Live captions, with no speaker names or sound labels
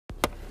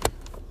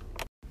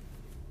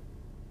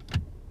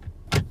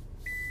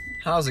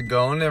How's it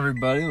going,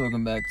 everybody?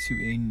 Welcome back to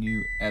a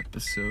new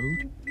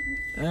episode.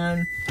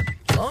 And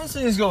as long as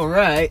things go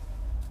right,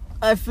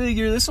 I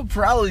figure this will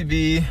probably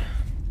be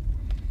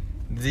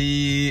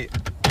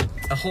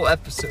a whole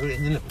episode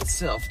in and of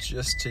itself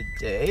just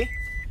today.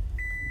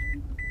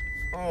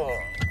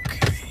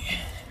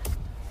 Okay.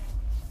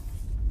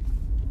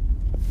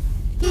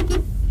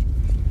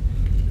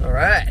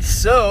 Alright,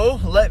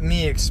 so let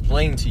me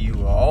explain to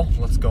you all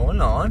what's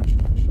going on.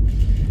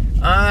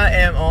 I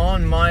am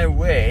on my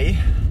way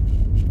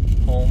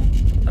home.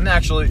 I'm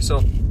actually,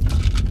 so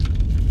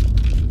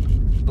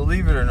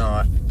believe it or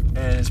not, and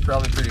it's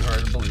probably pretty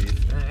hard to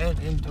believe,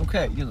 and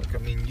okay, you look, I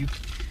mean,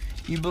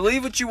 you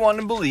believe what you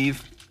want to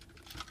believe,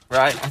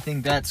 right? I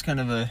think that's kind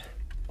of a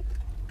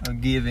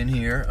given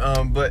here,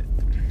 but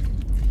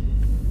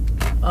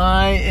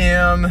I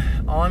am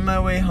on my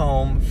way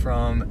home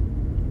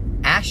from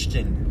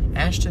Ashton,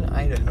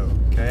 Idaho,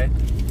 okay?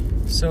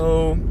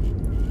 So,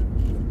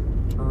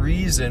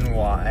 reason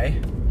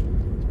why,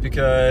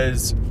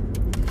 because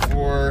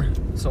I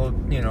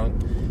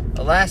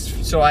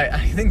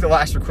think the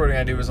last recording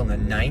I did was on the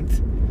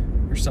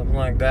 9th or something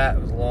like that.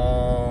 It was a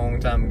long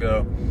time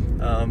ago,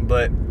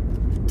 but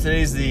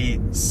today's the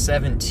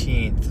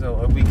 17th, so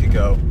a week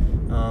ago,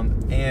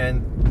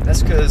 and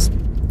that's because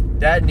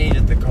Dad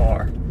needed the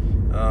car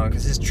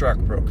because his truck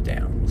broke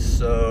down.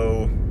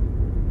 So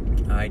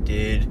I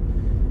did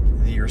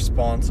the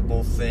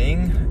responsible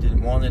thing. I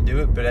didn't want to do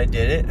it, but I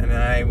did it, and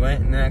I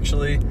went and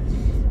actually,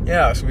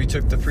 so we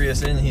took the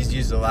Prius in, and he's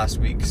used it last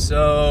week.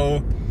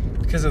 So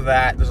because of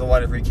that, there's a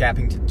lot of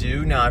recapping to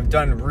do. Now, I've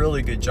done a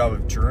really good job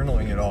of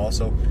journaling it all,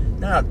 so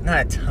not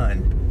a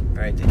ton,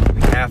 right, that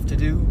we have to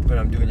do, but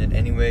I'm doing it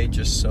anyway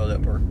just so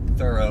that we're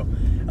thorough.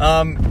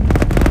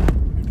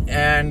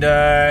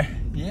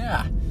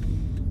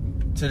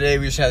 Today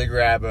we just had to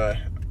grab a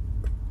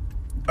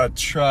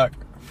truck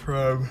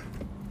from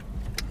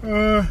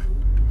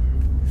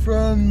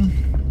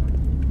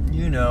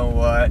you know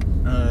what,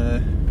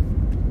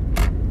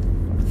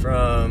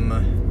 from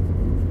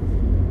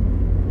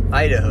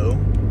Idaho.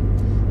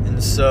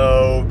 And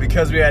so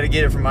because we had to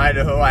get it from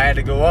Idaho, I had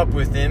to go up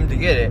with him to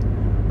get it,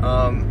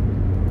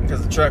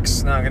 because the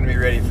truck's not going to be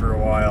ready for a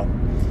while.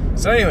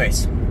 So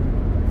anyways,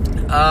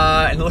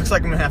 and it looks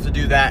like I'm going to have to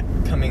do that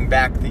coming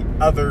back the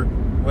other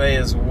way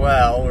as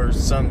well, or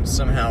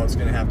somehow it's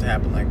going to have to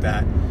happen like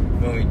that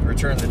when we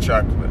return the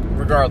truck. But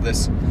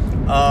regardless,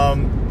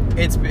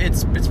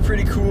 it's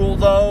pretty cool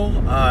though,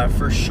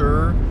 for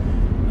sure.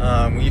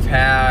 We've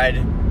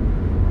had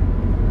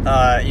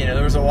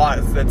there was a lot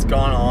that's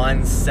gone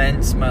on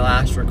since my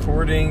last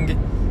recording.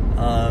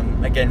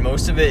 Again,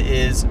 most of it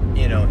is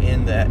in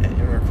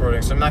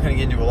recording, so I'm not going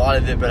to get into a lot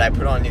of it, but I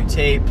put on new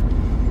tape,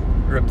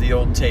 ripped the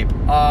old tape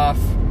off.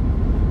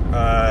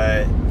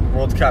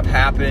 World Cup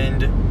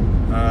happened.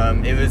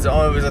 It was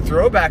a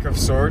throwback of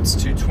sorts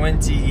to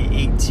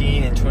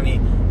 2018 and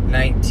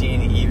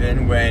 2019,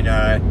 even when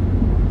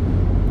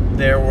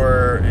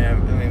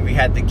we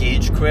had the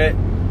Gage quit.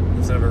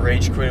 Instead of a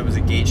rage quit, it was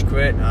a Gage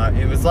quit.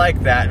 It was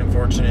like that,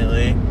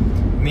 unfortunately.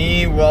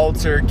 Me,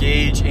 Walter,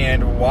 Gage,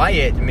 and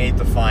Wyatt made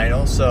the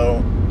final,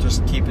 so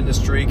just keeping the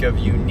streak of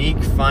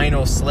unique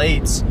final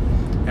slates.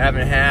 I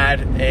haven't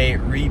had a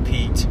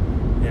repeat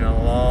in a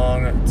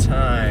long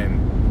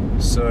time.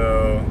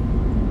 So,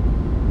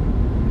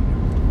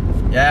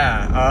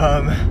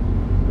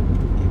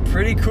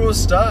 pretty cool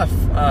stuff.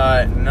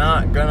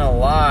 Not gonna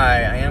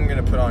lie, I am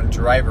gonna put on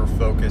driver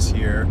focus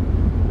here,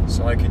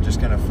 so I can just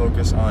kind of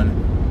focus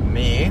on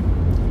me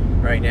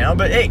right now.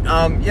 But hey,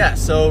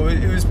 so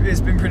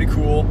it's been pretty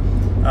cool.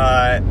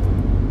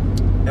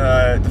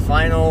 The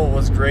final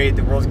was great.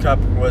 The World Cup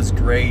was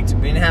great.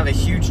 We didn't have a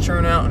huge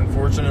turnout,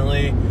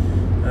 unfortunately.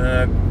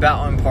 About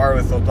on par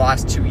with the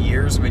last 2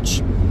 years,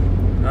 which,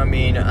 I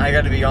mean, I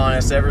got to be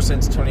honest, ever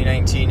since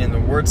 2019 and the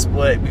word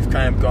split, we've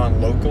kind of gone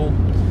local.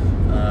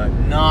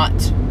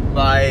 Not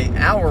by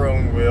our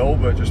own will,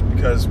 but just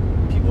because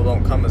people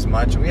don't come as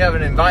much. We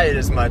haven't invited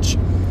as much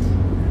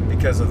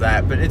because of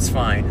that, but it's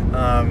fine.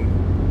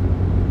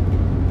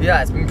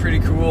 It's been pretty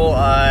cool.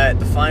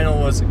 The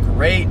final was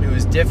great. It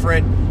was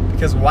different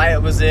because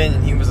Wyatt was in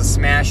and he was a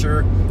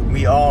smasher.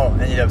 We all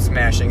ended up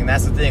smashing, and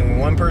that's the thing. When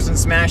one person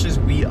smashes,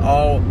 we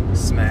all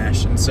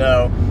smash. And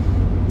so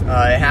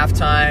at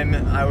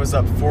halftime, I was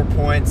up 4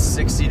 points,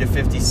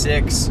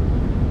 60-56.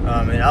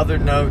 In other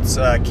notes,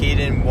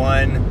 Caden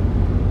won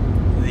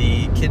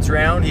the kids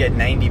round. He had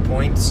 90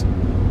 points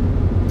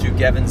to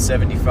Gevin's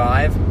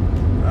 75.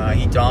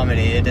 He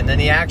dominated, and then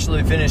he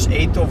actually finished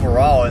 8th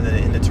overall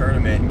in the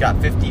tournament and got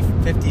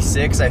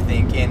 56, I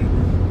think, in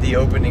the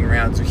opening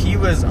round. So he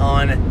was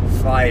on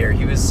fire.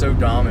 He was so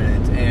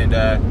dominant and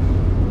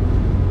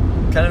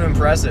kind of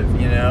impressive,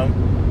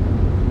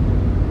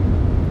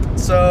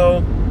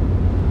 So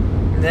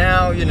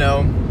now,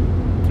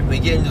 we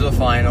get into the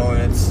final,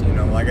 and it's,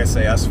 like I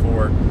say, us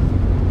four,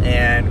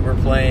 and we're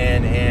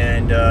playing,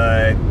 and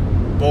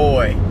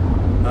boy,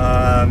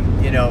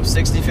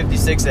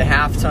 60-56 at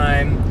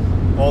halftime.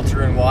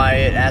 Walter and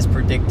Wyatt, as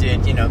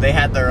predicted, you know, they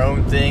had their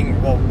own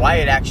thing. Well,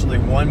 Wyatt actually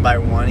won by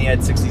 1. He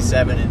had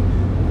 67,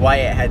 and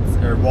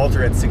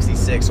Walter had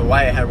 66. So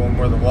Wyatt had one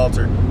more than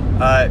Walter.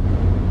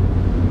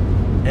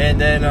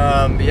 And then,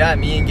 yeah,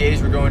 me and Gage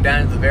were going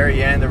down at the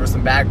very end. There were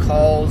some bad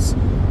calls,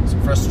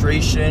 some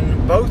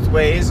frustration, both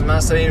ways. I'm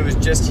not saying it was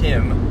just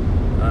him.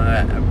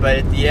 But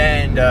at the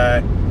end,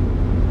 I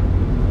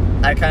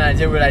kind of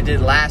did what I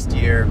did last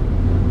year.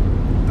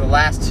 The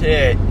last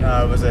hit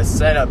was a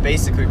setup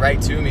basically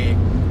right to me.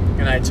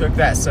 And I took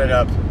that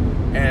setup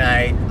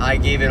and I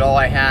gave it all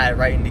I had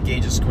right into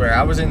Gage's square.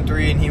 I was in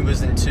 3 and he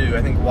was in 2.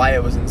 I think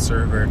Wyatt was in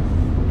server.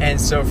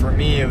 And so for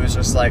me, it was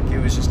just like, it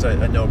was just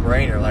a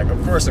no-brainer. Like,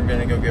 of course I'm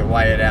going to go get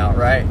Wyatt out,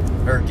 right?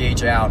 Or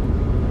Gage out.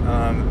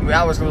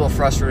 I was a little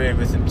frustrated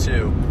with him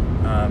too.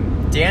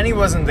 Danny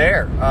wasn't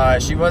there.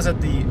 She was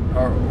at the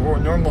or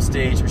normal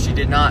stage, but she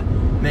did not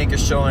make a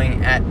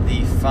showing at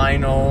the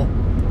final,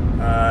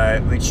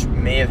 which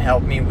may have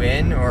helped me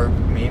win or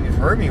maybe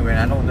hurt me win.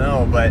 I don't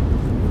know, but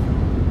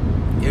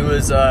it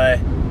was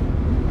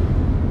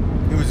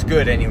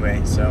good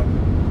anyway. So,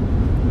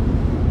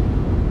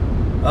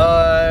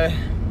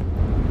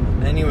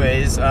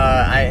 anyways,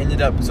 I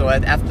ended up, so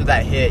after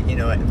that hit, you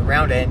know, the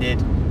round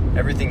ended,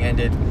 everything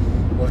ended,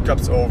 World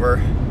Cup's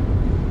over,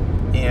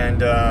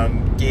 and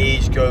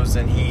Gage goes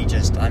and he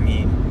just, I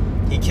mean,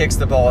 he kicks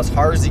the ball as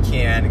hard as he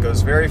can. It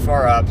goes very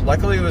far up.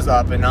 Luckily it was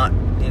up and not,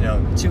 you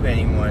know, to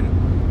anyone.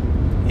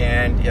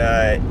 And,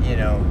 you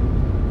know,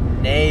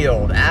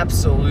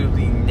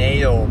 absolutely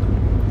nailed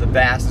the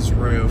Bass's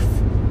roof,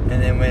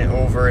 and then went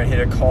over and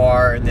hit a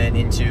car and then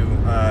into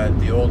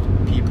the old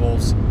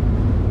people's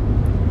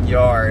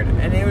yard.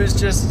 And it was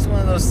just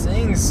one of those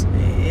things.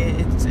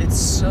 It's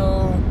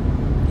so,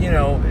 you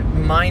know,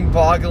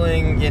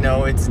 mind-boggling. You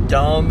know, it's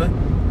dumb.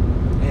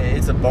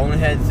 It's a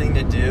bonehead thing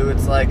to do.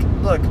 It's like,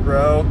 look,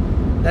 bro,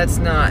 that's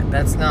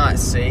not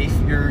safe.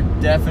 You're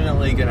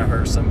definitely gonna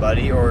hurt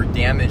somebody or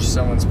damage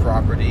someone's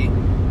property.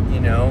 You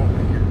know,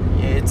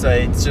 it's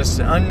just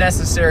an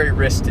unnecessary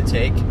risk to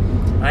take.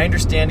 I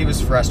understand he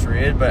was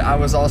frustrated, but I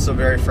was also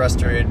very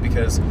frustrated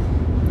because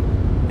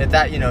at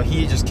that, you know,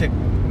 he just kicked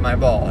my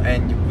ball,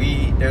 and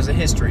there's a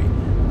history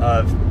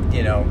of,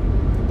 you know,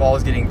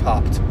 balls getting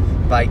popped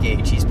by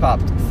Gage. He's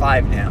popped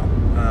 5 now,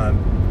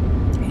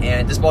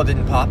 and this ball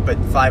didn't pop, but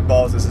 5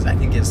 balls. This is, I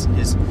think, his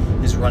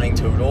running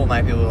total. It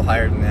might be a little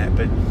higher than that,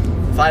 but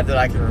 5 that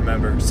I can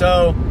remember.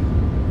 So you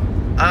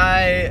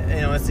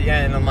know, it's the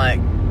end, and I'm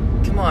like,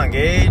 come on,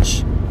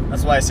 Gage.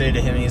 That's why I say to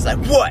him, and he's like,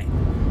 what?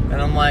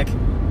 And I'm like,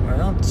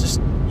 well,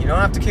 just, you don't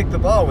have to kick the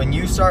ball. When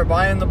you start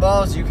buying the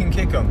balls, you can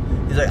kick them.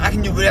 He's like, I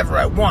can do whatever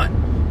I want.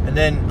 And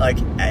then, like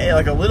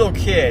a little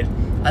kid,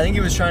 I think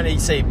he was trying to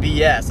say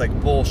BS, like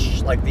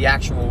bullshit, like the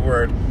actual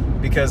word,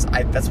 because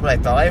that's what I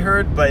thought I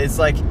heard. But it's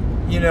like,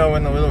 you know,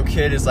 when the little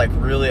kid is like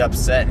really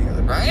upset, and he's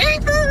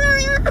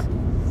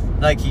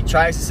like he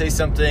tries to say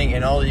something,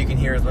 and all you can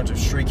hear is a bunch of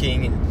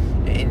shrieking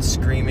and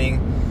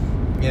screaming.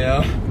 You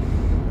know,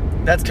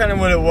 that's kind of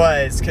what it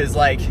was, because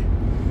like,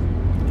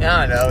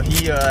 I don't know,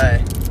 he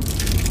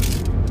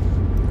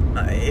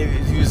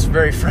was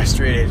very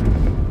frustrated.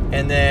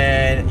 And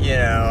then, you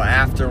know,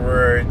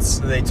 afterwards,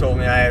 they told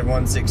me I had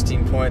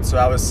 116 points, so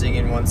I was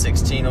singing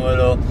 116 a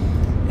little.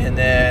 And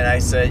then I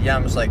said, yeah,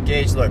 I'm just like,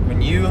 Gage, look,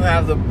 when you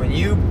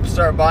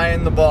start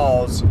buying the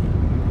balls,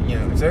 you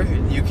know,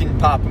 you can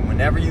pop them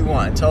whenever you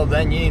want. Until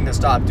then, you need to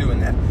stop doing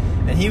that.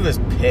 And he was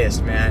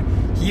pissed, man.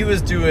 He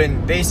was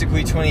doing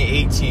basically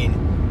 2018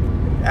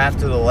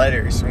 after the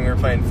letters when we were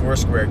playing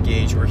Foursquare,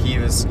 Gage, where he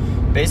was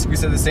basically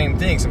said the same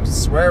thing, some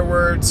swear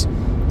words,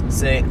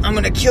 saying, I'm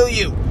gonna kill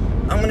you.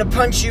 I'm going to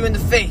punch you in the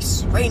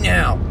face right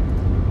now.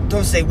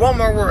 Don't say one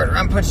more word or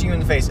I'm punching you in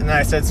the face. And then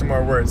I said some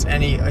more words,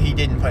 and he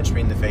didn't punch me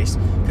in the face.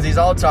 Because he's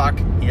all talk.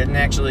 He didn't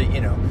actually,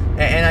 you know.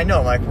 And I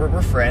know, like,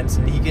 we're friends,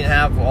 and he can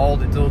have all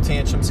the little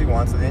tantrums he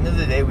wants. At the end of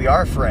the day, we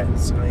are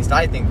friends. At least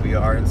I think we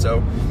are. And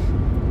so,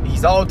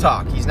 he's all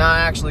talk. He's not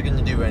actually going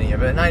to do any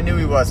of it. And I knew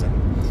he wasn't.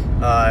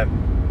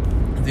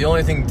 The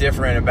only thing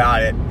different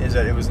about it is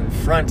that it was in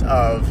front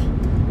of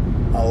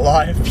a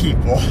lot of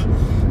people.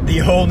 The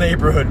whole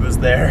neighborhood was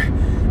there.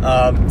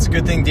 It's a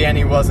good thing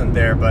Danny wasn't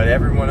there, but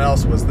everyone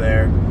else was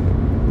there.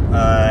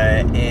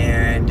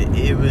 And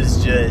it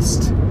was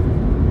just,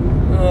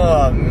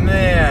 oh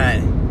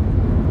man.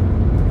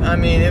 I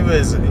mean, it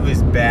was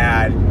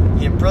bad.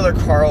 You know, Brother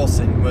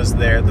Carlson was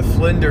there. The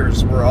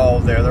Flinders were all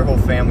there. Their whole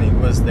family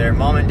was there.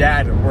 Mom and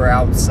Dad were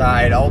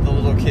outside. All the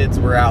little kids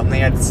were out, and they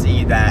had to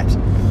see that.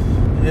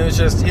 And it was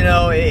just, you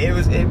know, it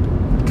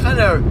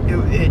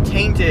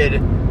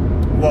tainted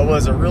what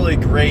was a really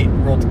great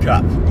World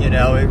Cup. You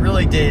know, it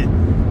really did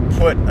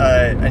put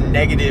a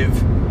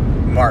negative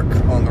mark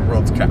on the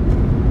World Cup.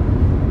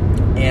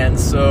 And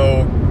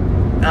so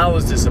I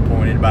was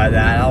disappointed by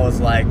that. I was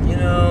like, you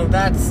know,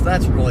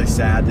 that's really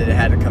sad that it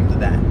had to come to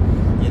that,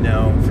 you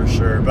know, for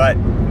sure. But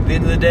at the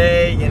end of the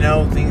day, you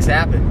know, things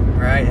happen,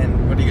 right?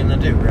 And what are you going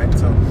to do, right?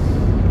 So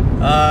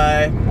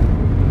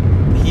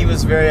he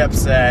was very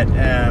upset,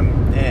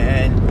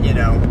 and you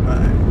know,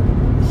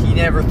 he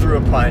never threw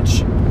a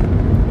punch.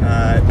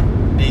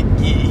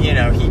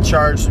 he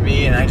charged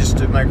me, and I just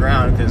stood my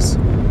ground because,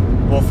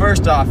 well,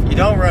 first off, you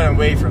don't run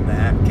away from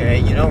that, okay?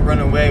 You don't run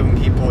away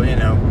when people,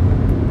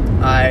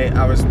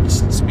 I was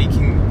just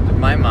speaking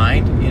my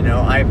mind,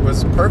 I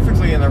was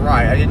perfectly in the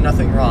right. I did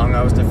nothing wrong.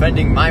 I was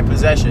defending my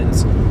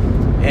possessions.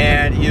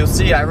 And you'll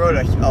see I wrote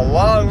a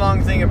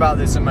long thing about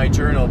this in my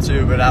journal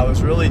too, but I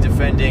was really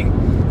defending,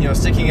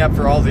 sticking up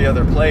for all the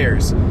other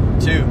players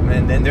too,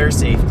 and their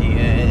safety,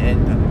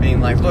 and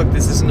being like, look,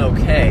 this isn't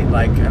okay.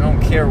 Like, I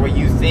don't care what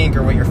you think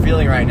or what you're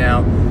feeling right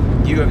now.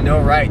 You have no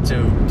right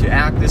to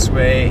act this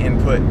way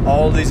and put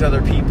all these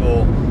other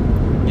people,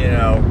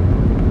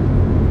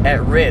 at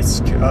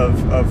risk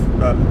of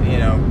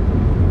your,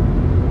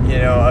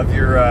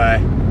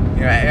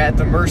 at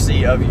the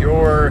mercy of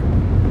your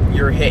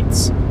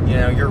hits.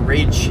 Your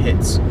rage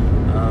hits,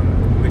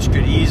 which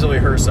could easily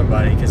hurt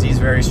somebody because he's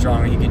very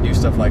strong and he can do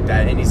stuff like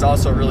that. And he's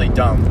also really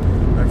dumb,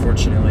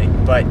 unfortunately.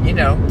 But,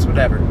 it's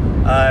whatever.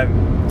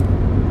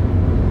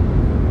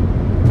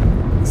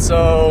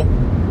 So,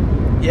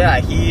 yeah,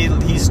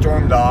 he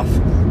stormed off.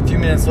 A few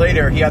minutes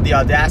later, he had the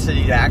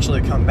audacity to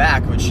actually come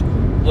back, which,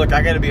 look,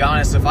 I got to be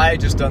honest, if I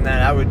had just done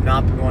that, I would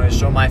not want to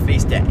show my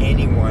face to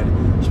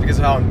anyone just because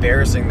of how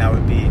embarrassing that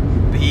would be.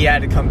 But he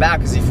had to come back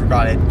because he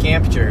forgot at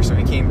camp chair. So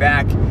he came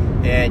back.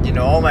 And,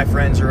 all my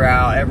friends are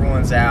out,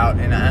 everyone's out,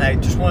 and I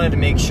just wanted to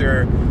make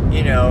sure,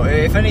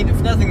 if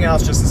nothing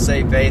else, just to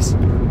save face.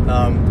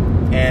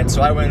 And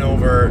so I went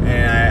over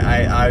and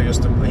I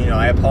just,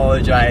 I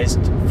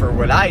apologized for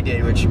what I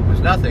did, which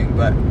was nothing,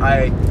 but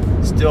I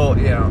still,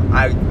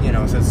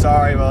 said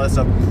sorry about this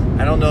stuff.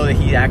 I don't know that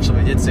he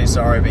actually did say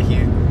sorry, but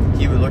he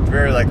would look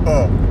very like,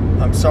 oh,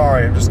 I'm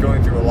sorry, I'm just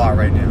going through a lot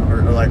right now,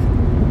 or like,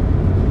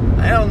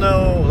 I don't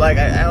know, like,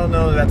 I don't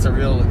know if that's a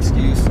real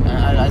excuse.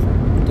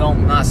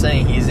 I'm not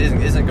saying he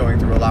isn't going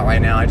through a lot right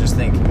now. I just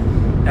think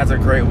that's a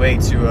great way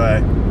to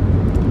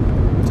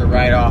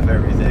write off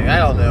everything. I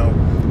don't know.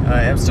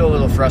 I'm still a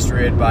little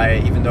frustrated by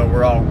it, even though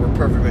we're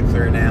perfectly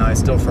clear now. It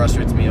still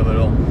frustrates me a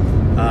little.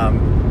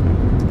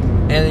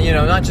 And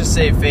not just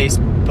save face,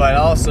 but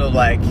also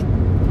like,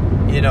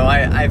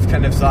 I've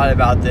kind of thought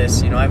about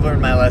this. I've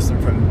learned my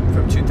lesson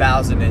from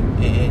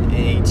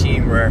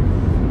 2018, where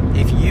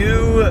if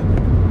you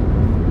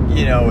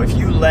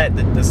let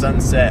the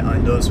sun set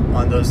on those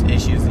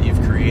issues that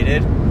you've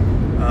created,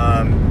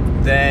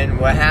 then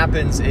what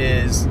happens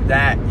is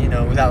that,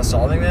 without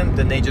solving them,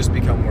 then they just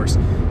become worse.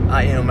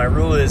 My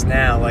rule is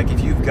now, like, if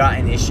you've got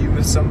an issue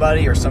with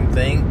somebody or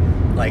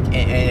something, like,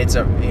 and it's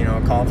a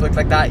conflict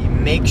like that, you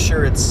make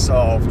sure it's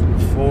solved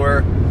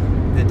before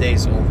the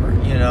day's over.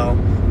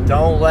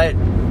 Don't let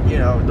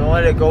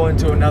it go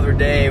into another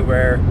day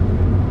where,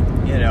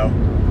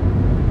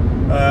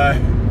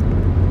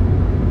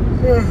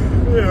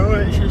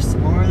 it's just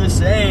more of the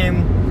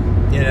same.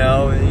 You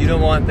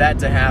don't want that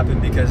to happen,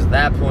 because at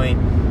that point,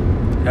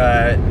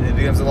 it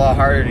becomes a lot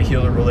harder to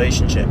heal a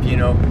relationship.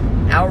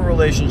 Our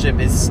relationship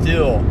is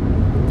still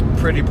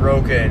pretty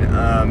broken,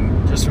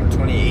 just from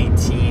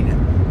 2018,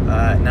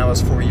 and that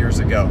was 4 years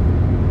ago.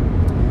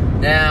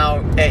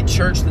 Now, at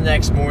church the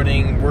next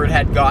morning, word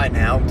had gotten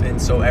out,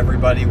 and so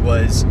everybody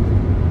was,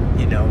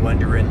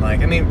 wondering, like,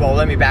 let me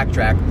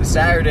backtrack. The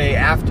Saturday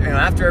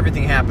after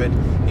everything happened,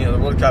 the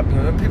World Cup,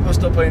 people were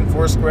still playing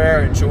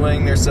Foursquare,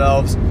 enjoying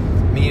themselves.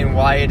 Me and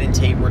Wyatt and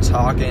Tate were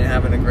talking,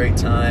 having a great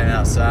time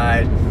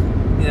outside.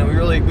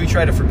 We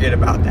try to forget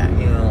about that,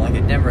 like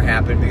it never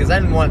happened, because I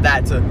didn't want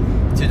that to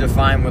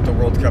define what the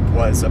World Cup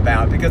was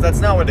about, because that's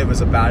not what it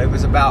was about. It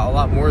was about a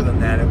lot more than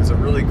that. It was a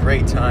really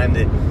great time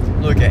that,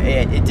 look,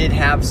 it did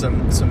have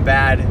some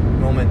bad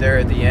moment there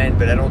at the end,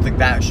 but I don't think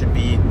that should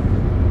be,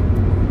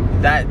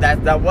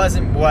 that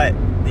wasn't what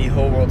the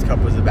whole World Cup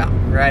was about,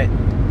 right?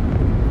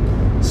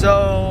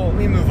 So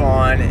we move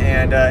on,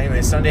 and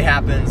anyway, Sunday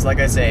happens. Like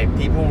I say,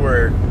 people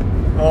were,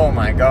 oh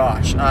my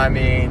gosh,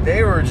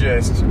 they were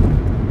just,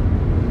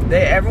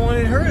 everyone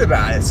had heard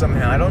about it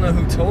somehow. I don't know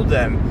who told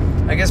them.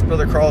 I guess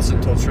Brother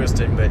Carlson told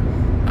Tristan, but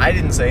I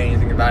didn't say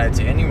anything about it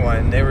to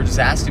anyone. They were just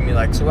asking me,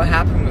 like, so what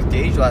happened with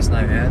Gage last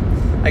night, man?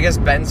 I guess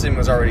Benson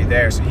was already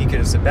there, so he could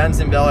have said,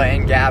 Benson, Bella,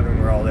 and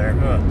Gavin were all there.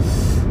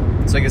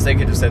 So I guess they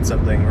could have said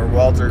something, or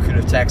Walter could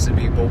have texted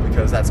people,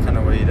 because that's kind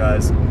of what he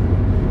does.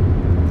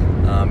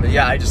 But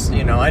yeah, I just,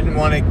 I didn't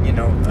want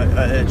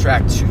to,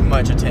 attract too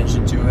much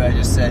attention to it. I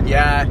just said,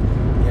 yeah,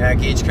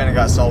 Gage kind of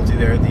got salty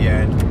there at the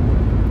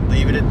end.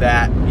 Leave it at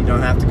that. You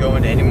don't have to go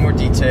into any more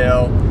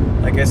detail.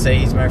 Like I say,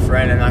 he's my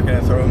friend. I'm not going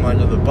to throw him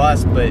under the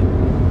bus, but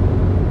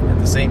at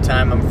the same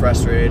time, I'm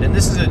frustrated. And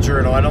this is a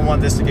journal. I don't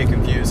want this to get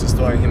confused as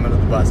throwing him under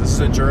the bus. This is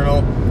a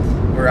journal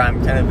where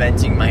I'm kind of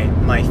venting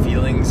my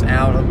feelings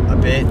out a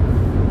bit.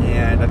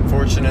 And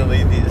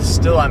unfortunately,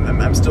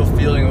 I'm still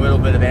feeling a little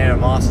bit of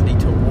animosity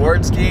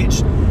towards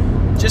Gage,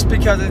 just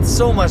because it's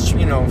so much,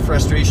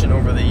 frustration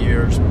over the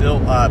years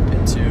built up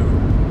into,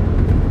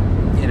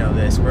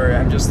 this, where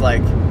I'm just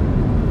like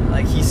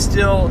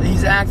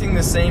he's acting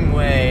the same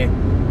way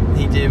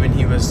he did when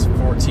he was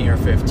 14 or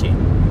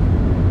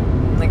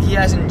 15. Like, he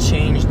hasn't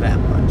changed that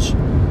much.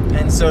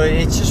 And so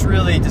it's just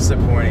really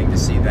disappointing to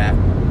see that.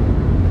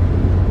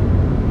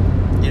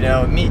 You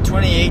know,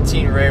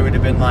 2018 Ray would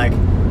have been like,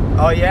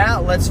 oh yeah,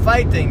 let's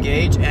fight then,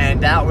 Gage,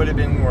 and that would have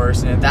been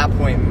worse. And at that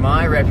point,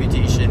 my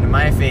reputation,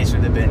 my face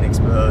would have been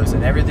exposed,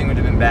 and everything would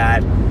have been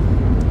bad.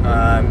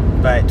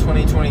 But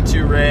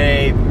 2022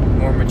 Ray,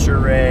 more mature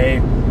Ray,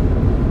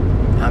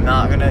 I'm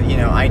not gonna, you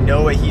know, I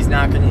know he's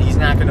not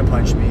gonna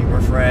punch me.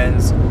 We're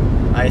friends.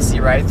 I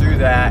see right through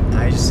that.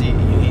 I just see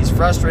he's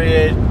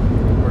frustrated.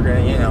 We're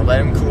gonna, you know,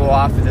 let him cool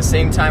off. At the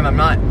same time, I'm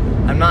not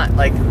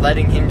like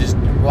letting him just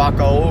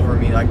walk all over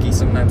me like he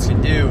sometimes can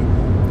do,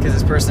 because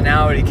his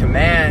personality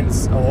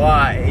commands a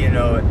lot. You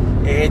know,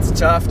 it's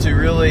tough to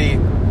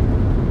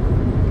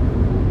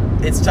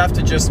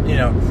just, you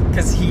know,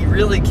 because he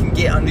really can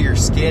get under your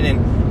skin,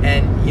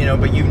 and you know,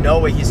 but you know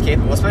what he's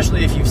capable,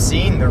 especially if you've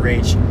seen the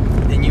Rage,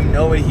 then you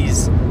know what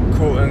he's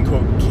quote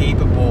unquote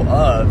capable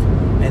of.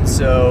 And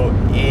so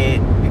it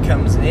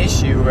becomes an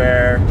issue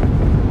where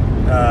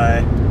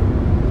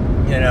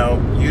you know,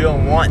 you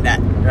don't want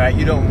that, right?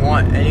 You don't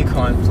want any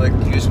conflict.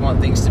 You just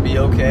want things to be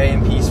okay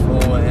and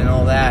peaceful and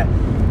all that.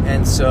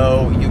 And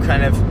so you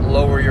kind of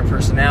lower your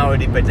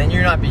personality, but then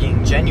you're not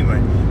being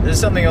genuine. This is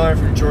something I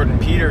learned from Jordan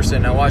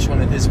Peterson. I watched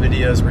one of his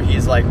videos where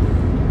he's like,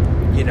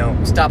 you know,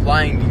 stop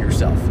lying to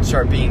yourself,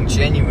 start being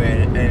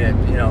genuine.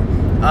 And you know,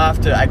 I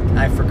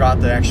forgot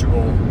the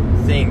actual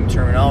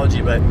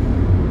terminology, but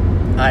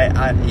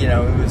I you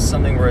know, it was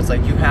something where it's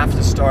like you have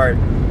to start,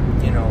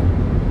 you know,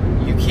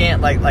 you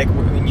can't like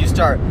when you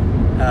start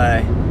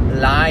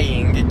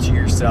lying to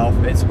yourself,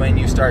 it's when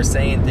you start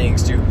saying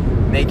things to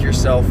make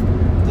yourself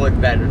look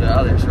better to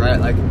others, right?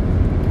 Like,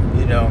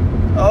 you know,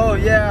 oh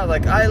yeah,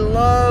 like I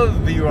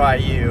love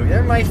BYU,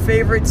 they're my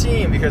favorite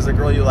team because the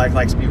girl you like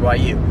likes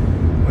BYU,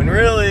 when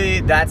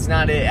really that's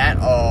not it at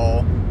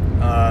all.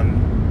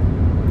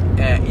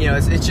 And you know,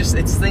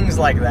 it's things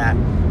like that,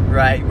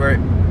 right? Where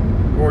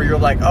you're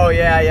like, oh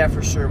yeah,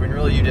 for sure, when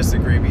really you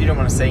disagree, but you don't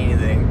want to say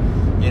anything,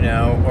 you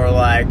know. Or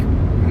like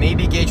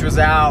maybe Gage was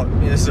out.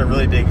 This is a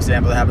really big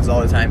example that happens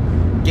all the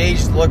time.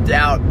 Gage looked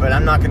out, but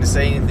I'm not going to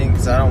say anything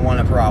because I don't want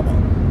a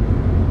problem.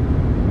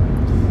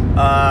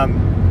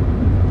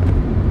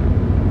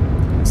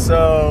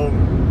 So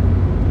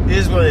it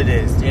is what it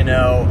is, you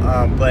know.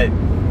 But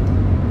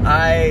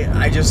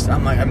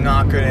I'm like, I'm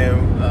not going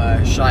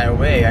to shy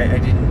away. I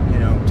didn't, you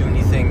know, do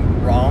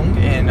anything wrong,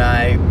 and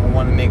I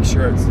want to make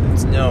sure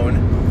it's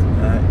known.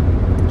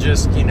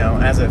 Just, you know,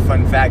 as a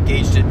fun fact,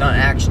 Gage did not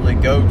actually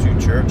go to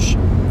church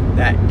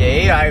that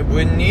day. I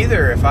wouldn't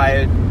either if I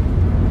had,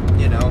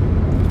 you know,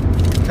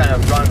 kind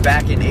of run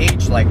back in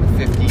age like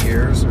 50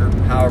 years or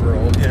however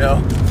old, you know,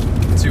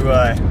 to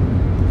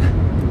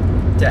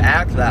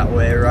act that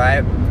way,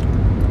 right?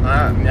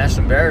 I mean, that's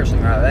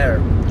embarrassing right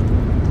there.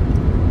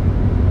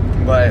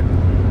 But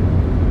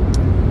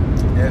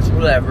it's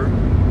whatever,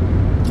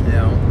 you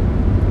know.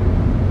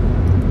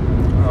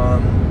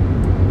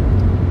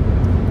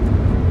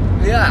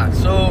 Yeah,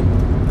 so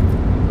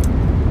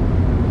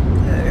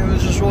it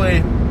was just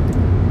really,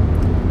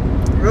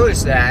 really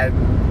sad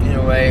in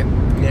a way,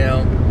 you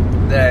know,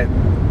 that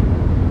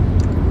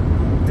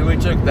we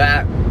took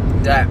that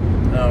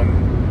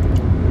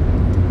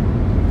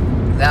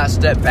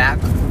step back,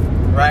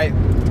 right,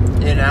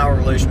 in our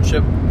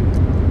relationship.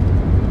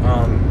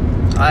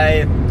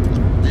 I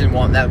didn't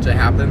want that to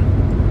happen,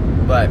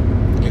 but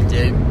it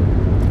did.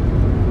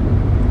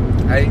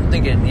 I didn't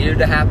think it needed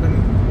to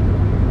happen,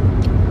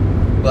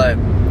 but,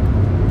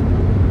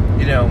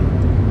 you know,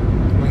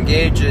 when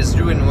Gage is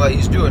doing what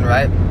he's doing,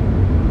 right,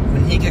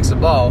 when he kicks the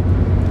ball,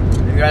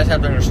 you guys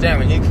have to understand,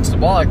 when he kicks the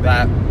ball like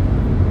that,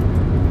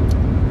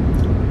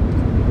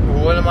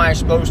 what am I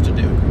supposed to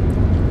do?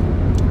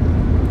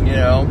 You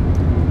know,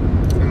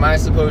 am I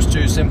supposed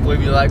to simply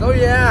be like, oh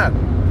yeah,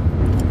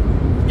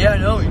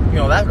 no, you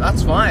know,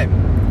 that's fine,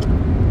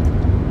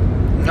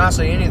 not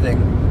say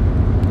anything?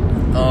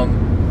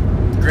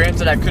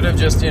 Granted, I could have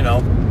just, you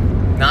know,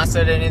 not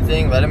said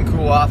anything, let him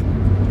cool off,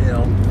 you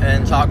know,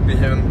 and talk to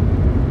him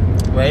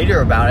later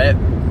about it,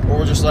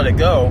 or just let it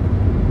go.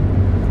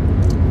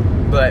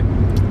 But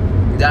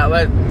that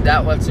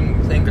lets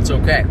him think it's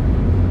okay.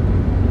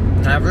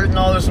 And I've written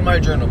all this in my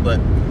journal,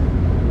 but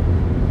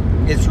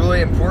it's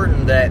really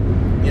important that,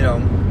 you know,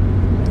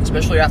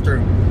 especially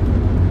after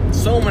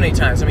so many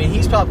times. I mean,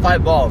 he's popped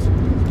 5 balls,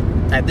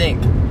 I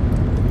think.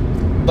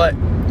 But, I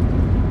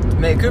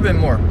mean, it could have been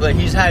more. But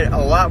he's had a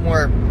lot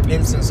more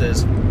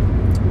instances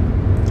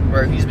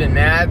where he's been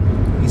mad,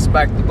 he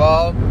spiked the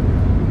ball,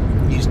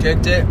 he's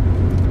kicked it,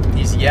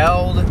 he's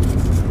yelled,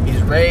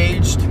 he's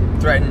raged,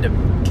 threatened to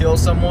kill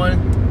someone,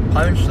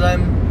 punch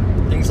them,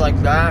 things like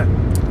that.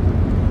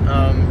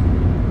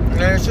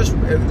 And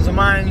it's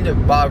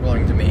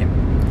mind-boggling to me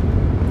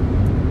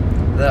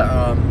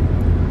that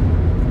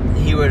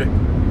he would,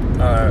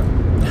 I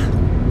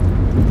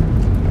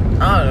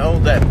don't know,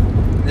 that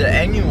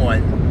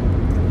anyone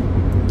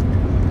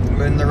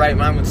in the right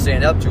mind would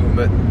stand up to him,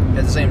 but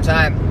at the same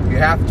time, you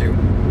have to,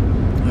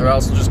 or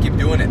else he'll just keep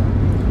doing it,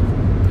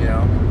 you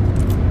know.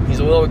 He's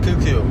a little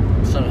cuckoo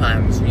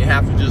sometimes, and you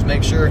have to just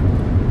make sure,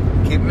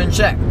 keep him in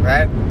check,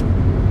 right?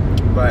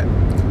 But,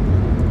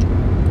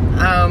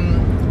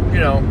 you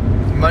know,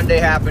 Monday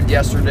happened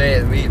yesterday,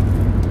 and we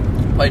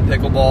played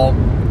pickleball.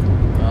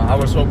 I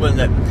was hoping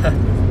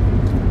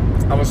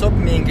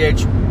me and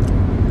Gage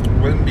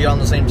wouldn't be on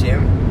the same team,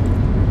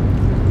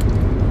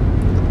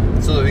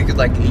 so that we could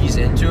like ease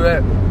into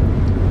it,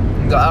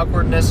 the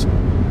awkwardness,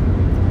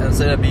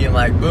 instead of being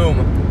like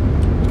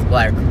boom,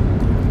 like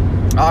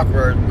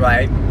awkward,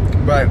 right?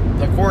 But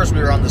of course we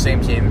were on the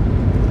same team.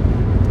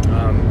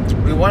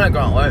 We won a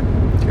gauntlet,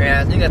 and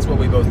I think that's what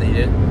we both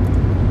needed.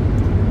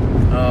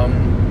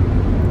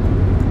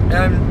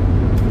 And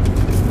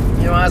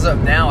you know, as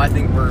of now, I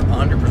think we're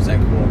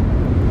 100% cool.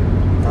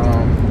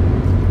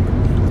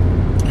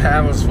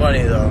 That was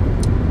funny though.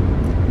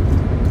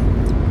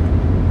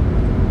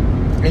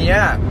 And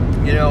yeah,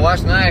 you know,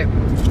 last night,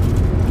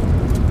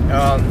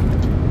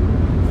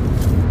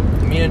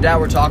 me and Dad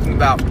were talking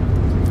about,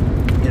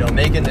 you know,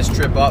 making this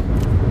trip up,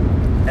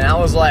 and I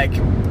was like,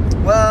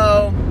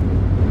 well,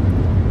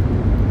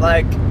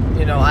 like,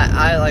 you know,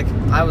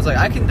 I was like,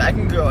 I can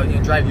go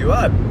and drive you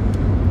up.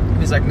 And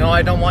he's like, no,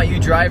 I don't want you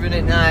driving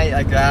at night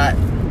like that.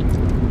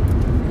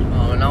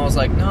 And I was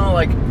like, no,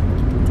 like,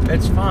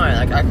 it's fine,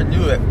 like, I can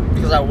do it,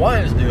 because I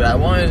wanted to do it. I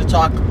wanted to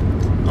talk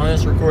on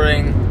this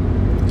recording,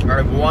 or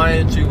I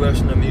wanted to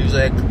listen to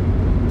music,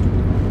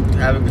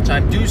 have a good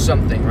time, do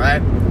something,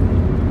 right?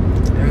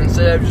 And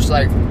instead of just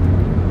like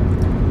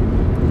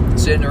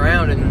sitting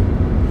around,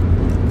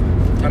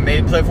 and I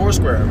maybe play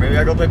Foursquare, maybe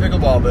I go play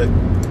pickleball, but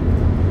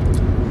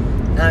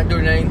not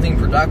doing anything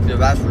productive,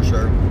 that's for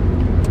sure.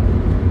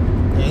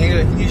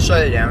 And he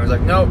shut it down. He was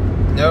like, nope,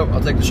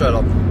 I'll take the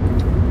shuttle.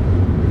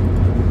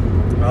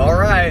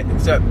 Alright,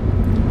 except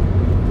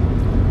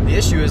the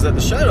issue is that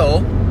the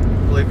shuttle,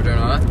 believe it or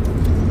not,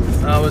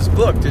 was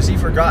booked, as he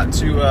forgot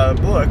to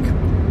book.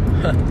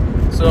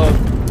 So,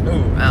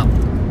 ooh, ow.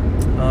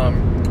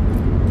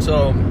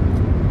 So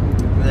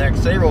the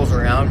next day rolls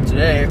around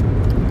today.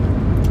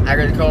 I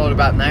got to call at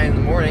about 9 in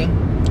the morning,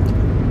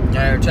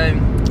 9 or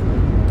 10.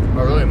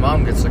 Or really,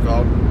 Mom gets the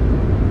call,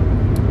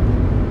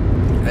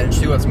 and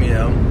she lets me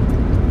know,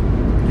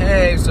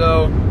 hey,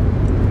 so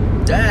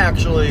Dad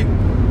actually,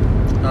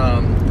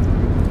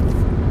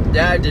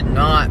 Dad did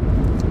not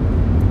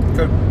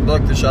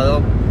book the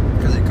shuttle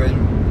because he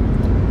couldn't.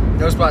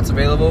 No spots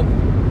available.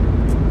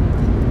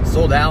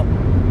 Sold out.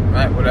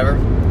 Right, whatever.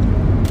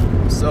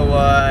 So,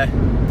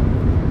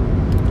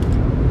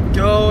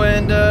 go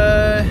and,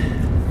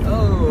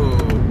 oh.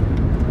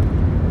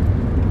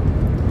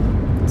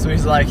 So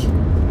he's like,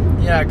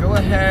 yeah, go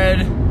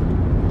ahead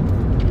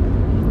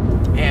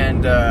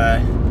and,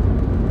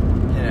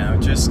 you know,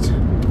 just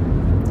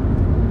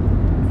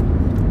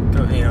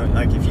go, you know,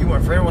 like, if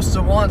anyone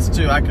still wants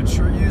to, I could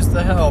sure use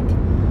the help.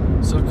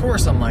 So of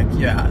course I'm like,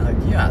 yeah,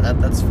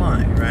 that's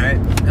fine, right?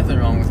 Nothing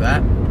wrong with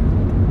that.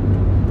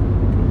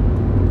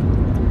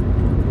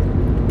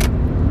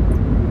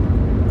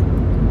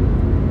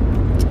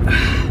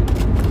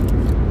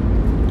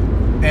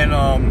 And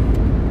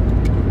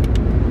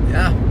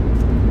yeah,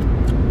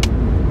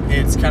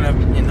 it's kind of,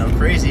 you know,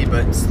 crazy,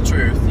 but it's the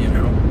truth, you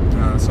know.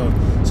 So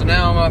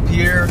now I'm up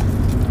here.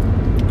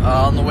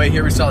 On the way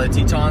here, we saw the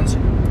Tetons.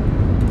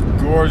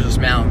 Gorgeous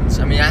mountains.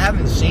 I mean, I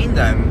haven't seen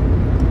them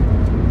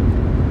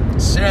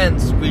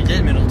since we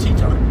did Middle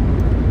Teton,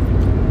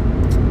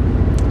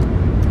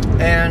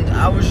 and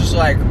I was just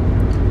like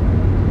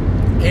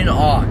in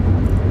awe.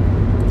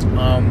 You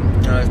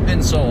know, it's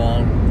been so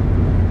long.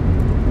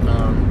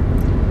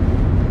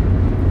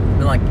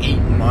 Been like 8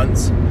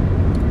 months, a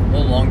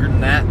little longer than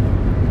that.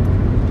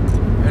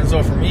 And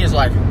so for me, it's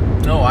like,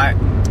 no, I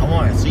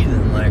want to see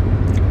them, like,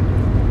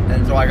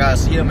 and so I got to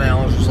see them, and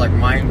I was just like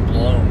mind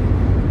blown.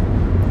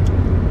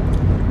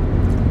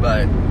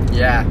 But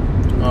yeah,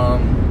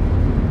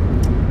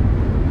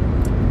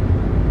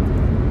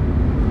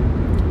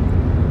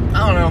 I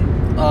don't know.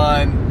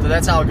 But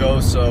that's how it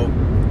goes. So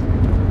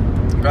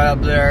got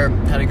up there,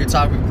 had a good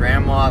talk with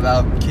Grandma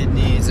about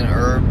kidneys and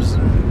herbs,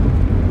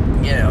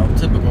 and, you know,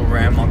 typical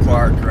Grandma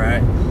Clark,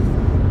 right?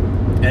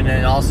 And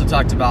then also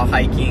talked about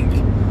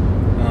hiking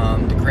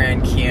the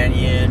Grand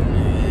Canyon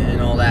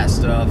and all that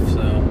stuff.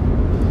 So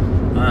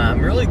I'm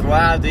really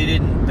glad they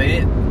didn't.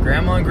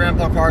 Grandma and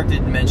Grandpa Clark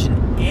didn't mention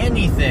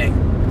anything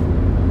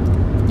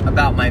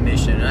about my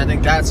mission, and I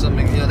think that's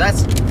something, you know,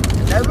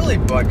 that really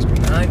bugs me.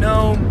 And I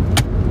know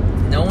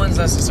no one's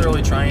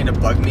necessarily trying to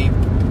bug me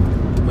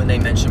when they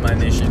mention my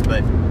mission,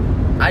 but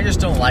I just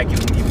don't like it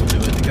when people do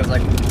it, because,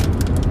 like,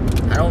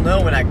 I don't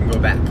know when I can go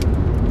back,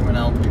 when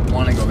I'll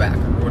want to go back,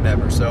 or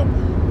whatever. So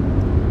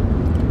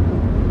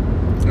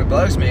it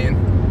bugs me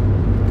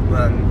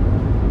when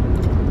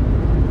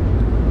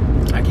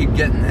I keep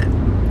getting that,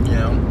 you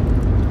know.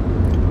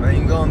 When are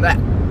you going back?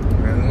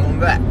 When are you going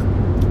back?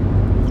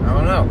 I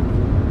don't know.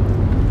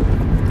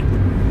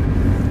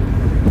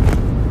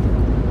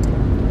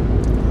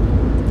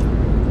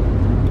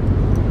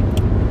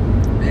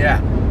 Yeah.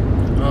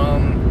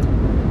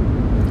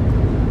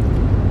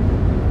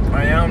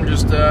 Right now I'm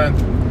just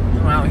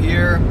I'm out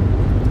here,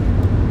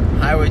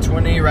 Highway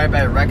 20, right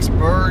by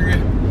Rexburg,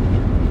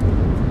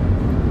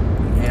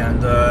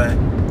 and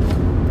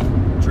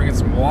drinking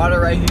some water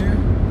right here.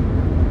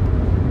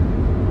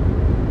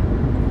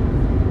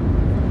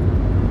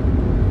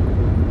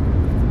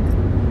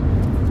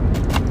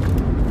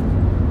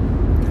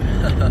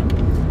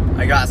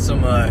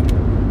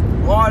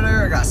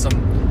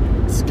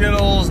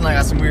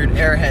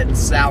 Airhead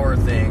sour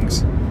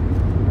things.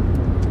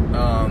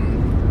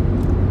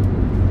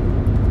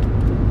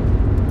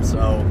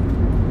 So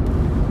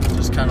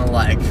just kind of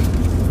like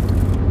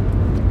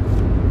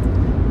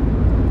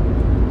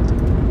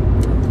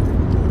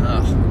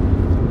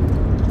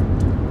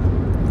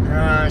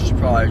I should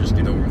probably just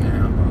get over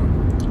now.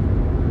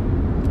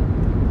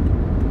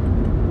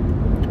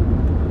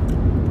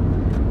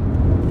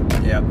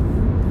 Yep.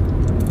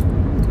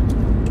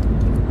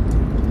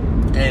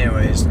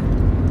 Anyways,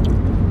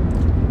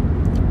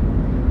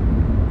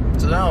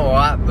 so not a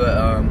lot,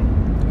 but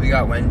we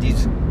got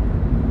Wendy's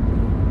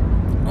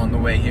on the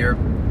way here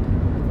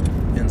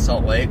in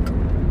Salt Lake,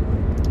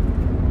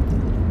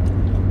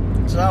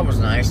 so that was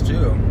nice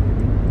too.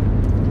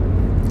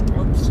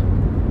 Whoops.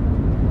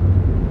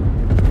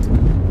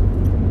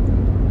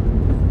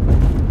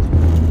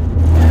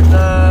 And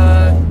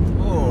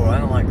oh, I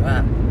don't like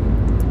that.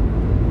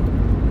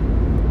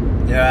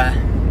 Yeah.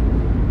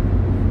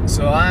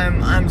 So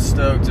I'm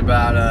stoked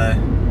about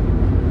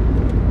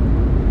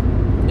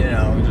you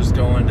know, just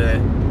going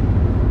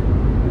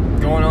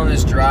on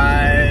this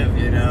drive,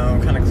 you know,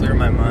 kind of clear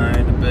my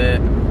mind a bit,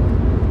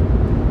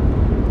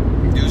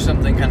 do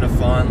something kind of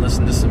fun,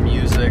 listen to some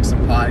music,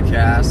 some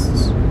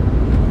podcasts,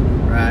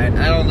 right?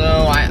 I don't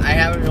know, I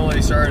haven't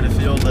really started to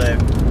feel the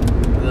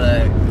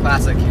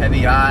classic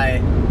heavy eye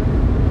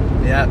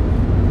yet,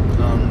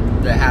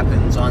 that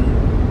happens on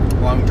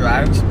long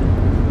drives.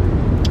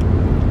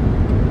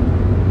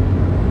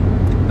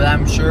 But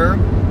I'm sure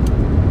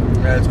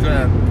that it's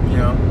gonna, you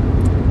know,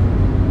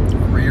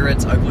 rear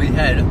its ugly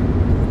head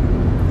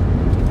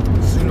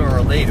sooner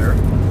or later.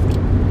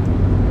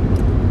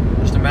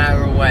 Just a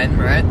matter of when,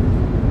 right?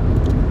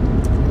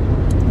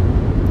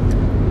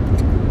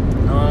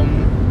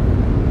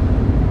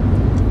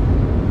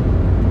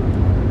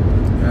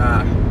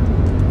 Yeah.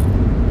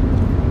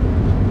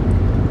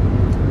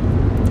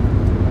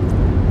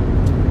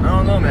 I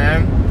don't know,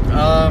 man.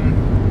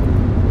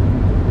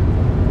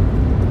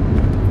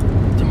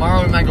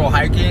 Tomorrow we might go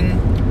hiking.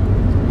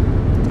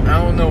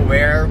 I don't know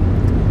where.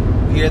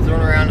 We had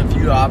thrown around a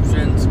few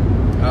options.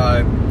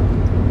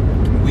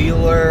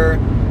 Wheeler,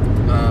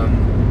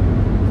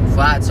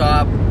 Flat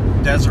Top,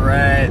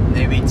 Deseret,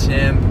 maybe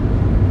Timp,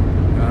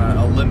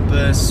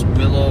 Olympus,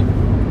 Willow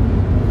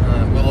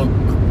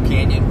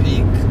Canyon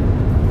Peak.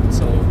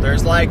 So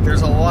there's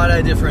a lot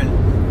of different,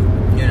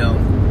 you know,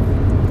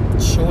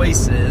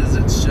 choices.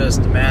 It's just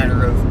a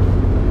matter of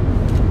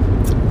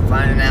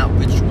finding out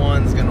which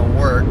one's gonna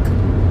work.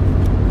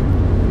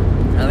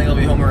 I think I'll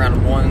be home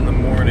around 1 in the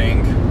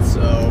morning,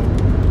 so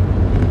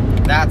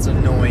that's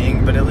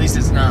annoying, but at least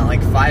it's not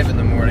like 5 in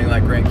the morning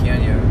like Grand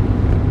Canyon.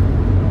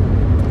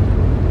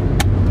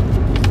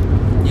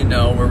 You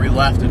know, where we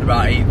left at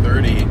about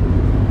 8:30,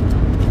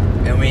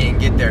 and we didn't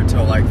get there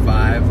till like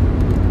 5.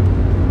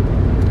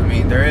 I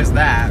mean, there is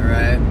that,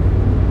 right?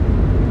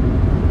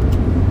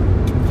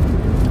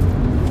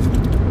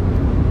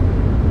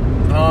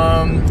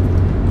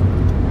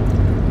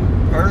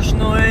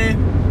 Personally,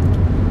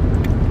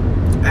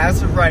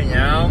 as of right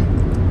now,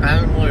 I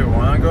don't really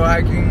want to go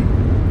hiking,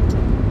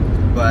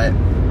 but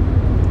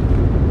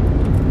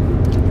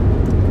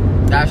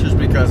that's just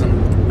because I'm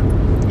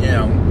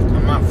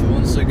not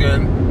feeling so good.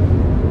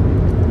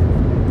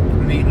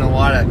 I'm eating a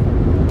lot of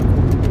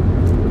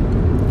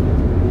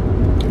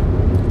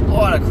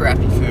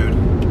crappy food,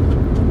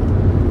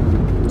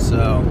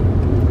 so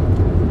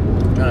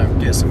I'm gonna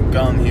get some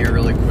gum here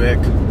really quick.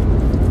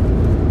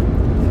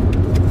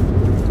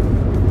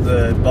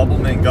 The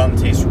Bubblemint gum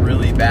tastes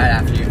really bad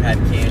after you've had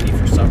candy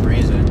for some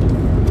reason.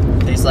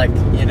 It tastes like,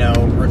 you know,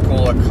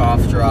 Ricola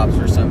cough drops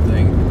or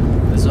something.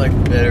 It's like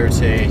bitter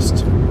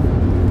taste.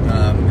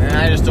 And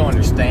I just don't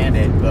understand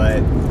it,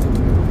 but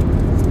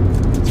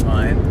it's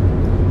fine.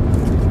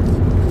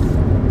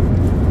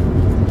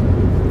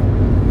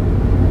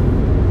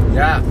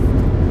 Yeah.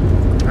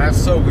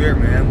 That's so weird,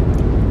 man.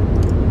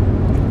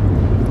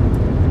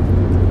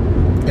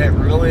 It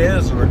really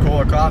is a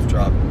Ricola cough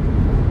drop.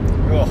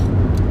 Ugh.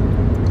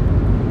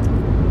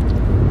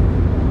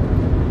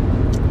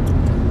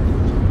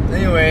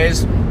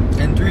 Anyways,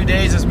 in 3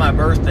 days is my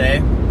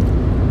birthday.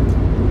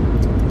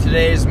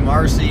 Today's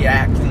Marcy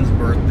Atkins'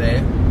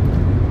 birthday,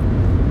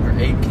 or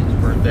Atkins'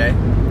 birthday.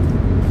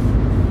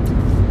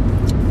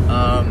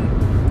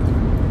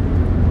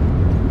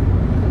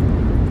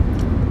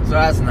 So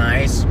that's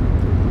nice.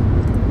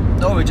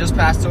 Oh, we just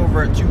passed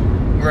over at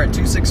we're at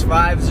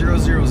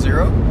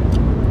 265,000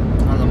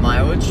 on the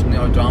mileage, in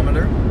the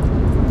odometer.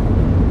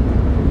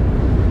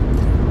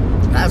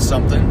 That's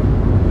something.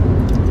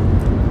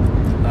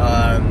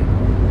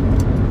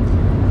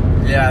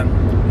 Yeah,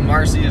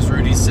 Marcy is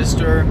Rudy's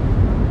sister,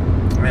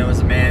 and was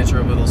the manager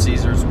of Little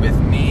Caesars with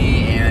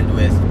me and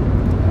with,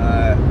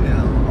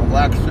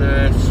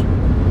 Alexis,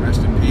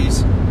 rest in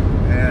peace,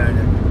 and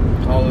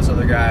all those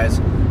other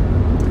guys.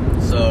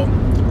 So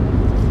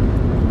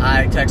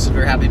I texted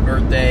her happy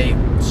birthday.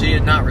 She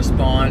did not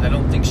respond. I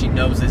don't think she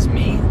knows it's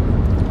me,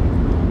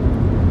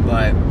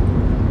 but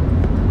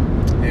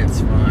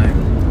it's fine.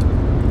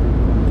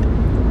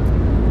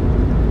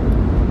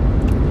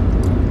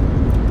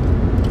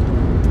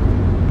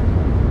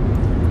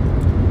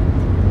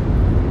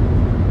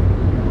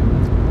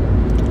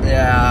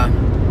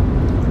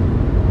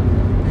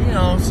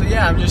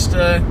 just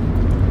trying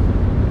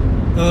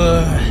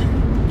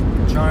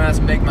not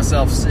to make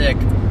myself sick.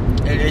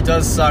 It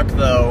does suck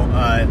though,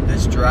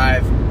 this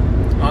drive.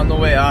 On the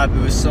way up, it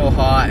was so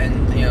hot,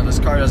 and this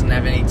car doesn't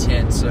have any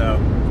tint, so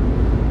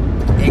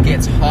it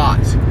gets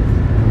hot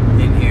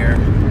in here.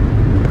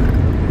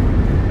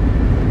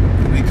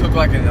 We cook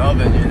like an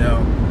oven, and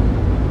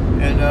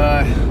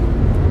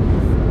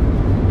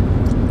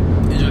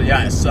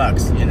yeah, it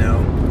sucks,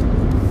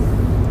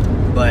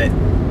 but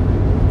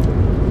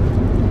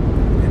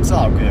it's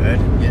all good,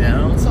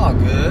 it's all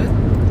good.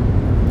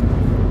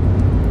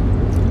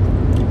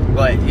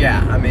 But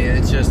yeah, I mean,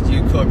 it's just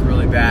you cook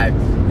really bad,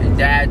 and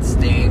Dad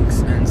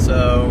stinks, and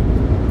so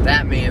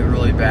that made it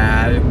really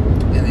bad.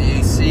 And the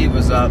AC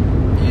was up,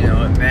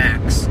 at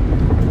max,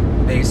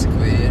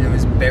 basically, and it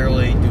was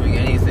barely doing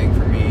anything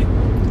for me.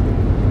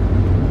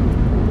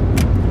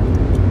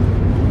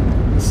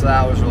 So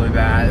that was really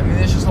bad. I mean,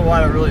 there's just a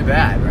lot of really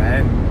bad,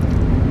 right?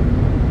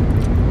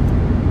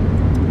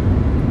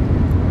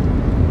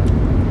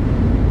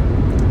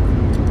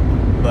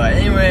 But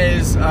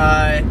anyways,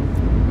 I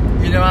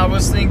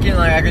was thinking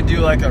like I could do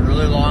like a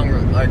really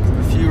long, like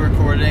a few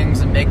recordings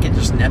and make it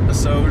just an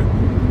episode.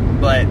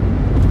 But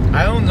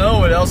I don't know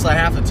what else I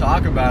have to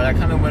talk about. I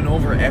kind of went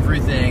over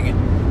everything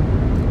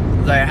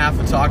that I have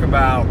to talk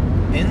about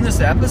in this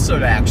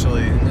episode,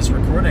 actually, in this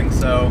recording.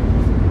 So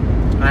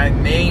I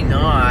may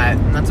not,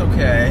 and that's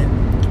okay,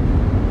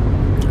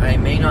 I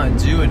may not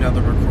do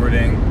another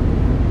recording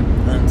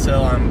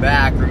until I'm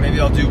back, or maybe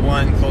I'll do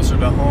one closer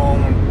to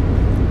home.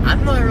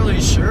 I'm not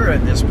really sure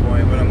at this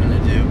point what I'm going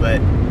to do,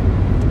 but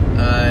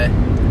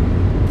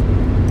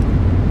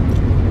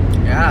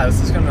yeah,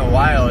 this is kind of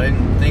wild. I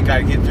didn't think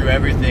I'd get through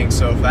everything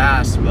so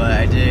fast, but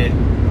I did.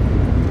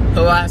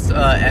 The last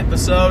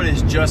episode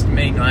is just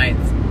May 9th. I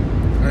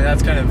mean,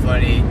 that's kind of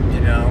funny,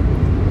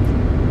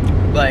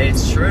 but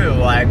it's true,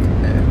 like,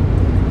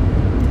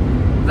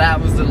 that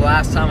was the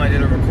last time I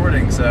did a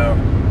recording, so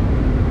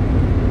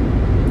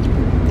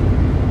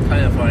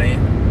kind of funny.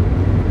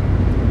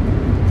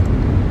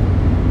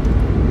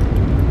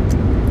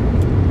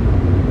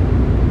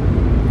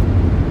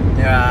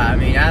 Yeah, I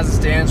mean, as it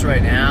stands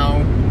right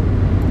now,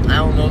 I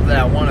don't know that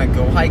I want to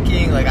go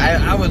hiking. Like,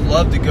 I would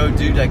love to go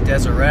do, like,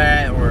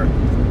 Deseret or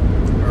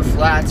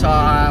Flat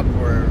Top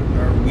or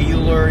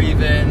Wheeler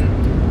even.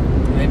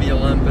 Maybe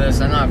Olympus.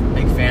 I'm not a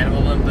big fan of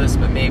Olympus,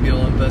 but maybe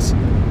Olympus.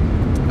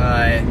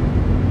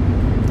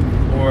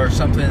 Or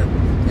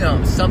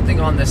something, something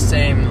on the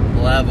same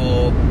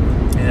level,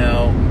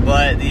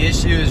 But the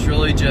issue is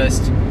really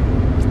just,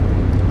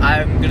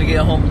 I'm going to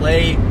get home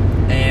late.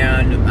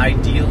 And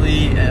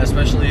ideally,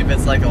 especially if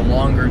it's like a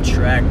longer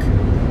trek,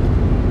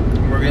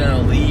 we're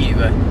gonna leave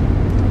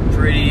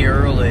pretty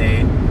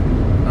early.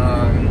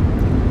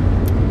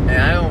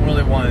 And I don't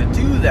really want to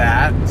do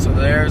that, so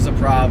there's a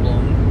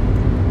problem.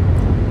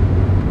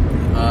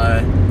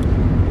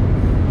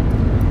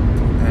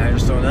 And I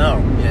just don't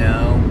know,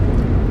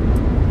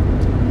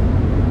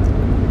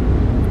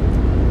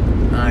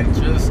 I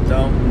just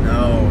don't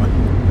know.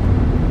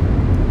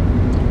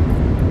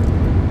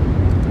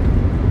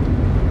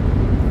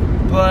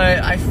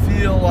 But I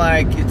feel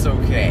like it's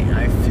okay.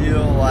 I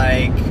feel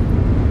like,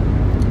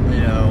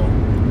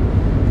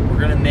 we're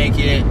gonna make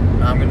it.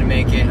 I'm gonna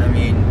make it. I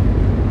mean,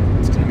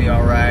 it's gonna be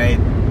alright.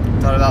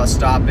 Thought about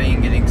stopping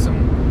and getting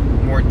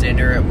some more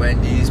dinner at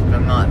Wendy's, but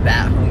I'm not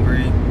that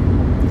hungry.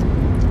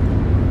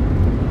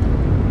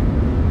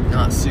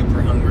 Not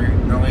super hungry.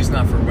 No, at least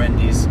not for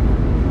Wendy's.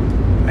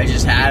 I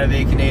just had a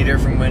Baconator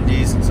from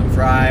Wendy's and some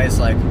fries.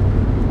 Like,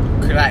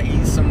 could I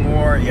eat some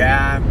more?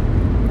 Yeah.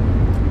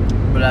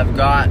 But I've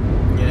got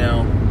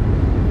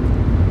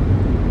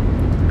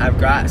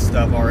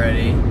stuff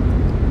already.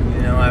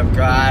 I've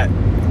got,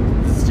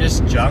 it's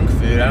just junk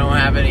food. I don't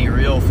have any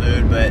real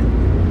food, but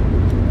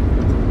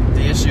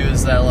the issue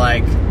is that,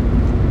 like,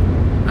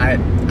 I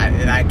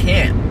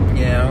can't,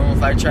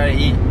 if I try to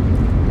eat.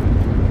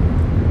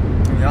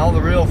 I mean, all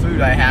the real food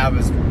I have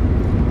is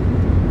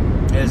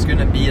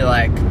gonna be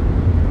like,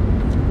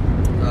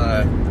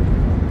 I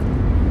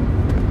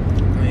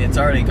mean, it's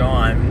already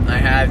gone. I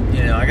had,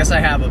 I guess I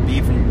have a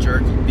beef and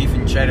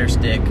cheddar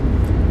stick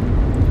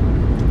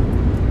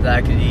that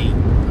I could eat.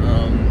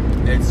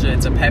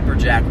 It's a pepper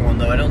jack one,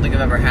 though. I don't think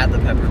I've ever had the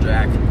pepper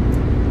jack.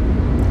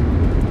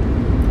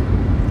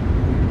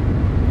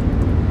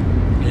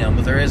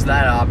 But there is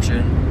that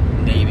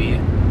option, maybe.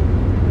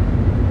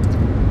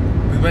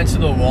 We went to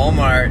the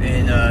Walmart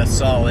in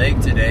Salt Lake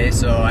today,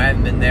 so I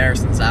haven't been there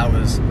since I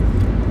was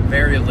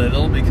very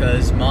little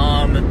because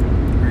Mom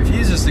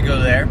refuses to go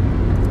there.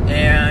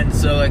 And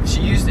so, like,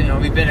 she used to,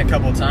 we've been a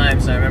couple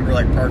times, and I remember,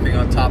 like, parking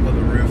on top of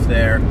the roof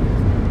there.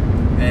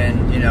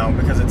 And,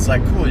 because it's,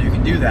 like, cool, you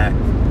can do that.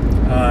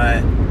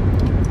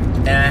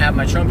 And I have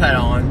my Trump hat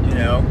on,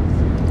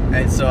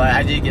 and so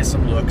I did get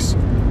some looks.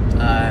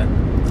 I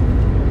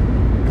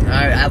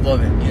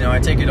love it, I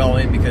take it all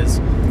in because,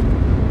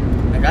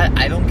 like,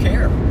 I don't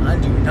care. I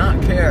do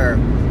not care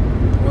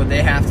what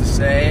they have to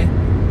say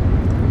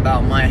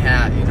about my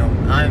hat,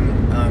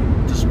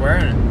 I'm just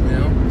wearing it,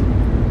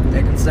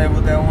 they can say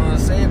what they want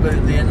to say, but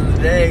at the end of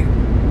the day,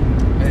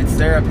 it's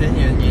their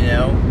opinion, you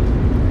know.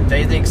 If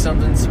they think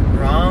something's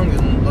wrong,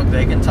 then look,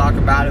 they can talk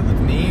about it with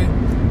me,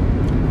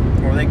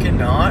 or they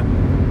cannot,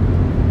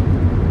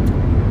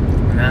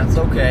 and that's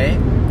okay,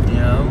 you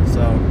know.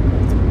 So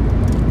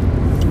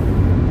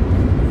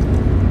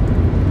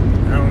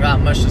I don't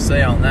got much to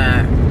say on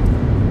that,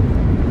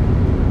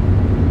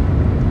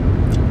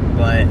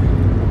 but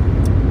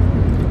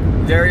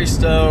very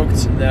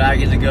stoked that I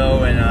get to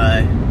go and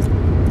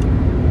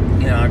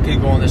you know, I could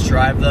go on this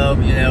drive though.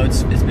 You know,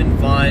 it's been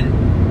fun.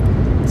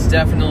 It's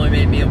definitely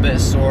made me a bit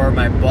sore.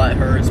 My butt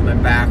hurts, my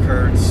back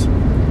hurts.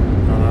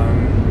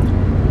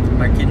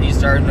 My kidney's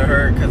starting to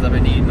hurt because I've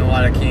been eating a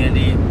lot of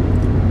candy.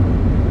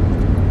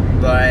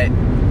 But,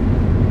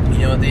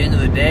 you know, at the end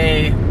of the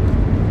day,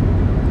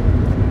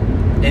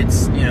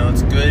 it's, you know,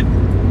 it's good.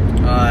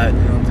 You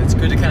know, it's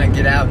good to kind of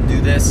get out and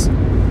do this.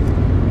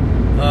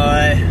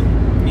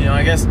 You know,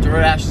 I guess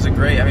DoorDash is a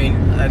great, I mean,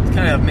 it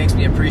kind of makes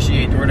me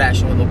appreciate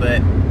DoorDash a little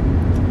bit.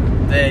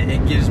 That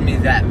it gives me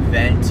that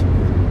vent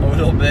a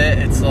little bit.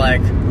 It's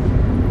like,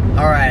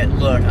 alright,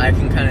 look, I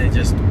can kind of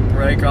just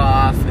break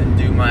off and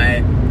do my,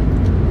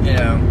 you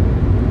know,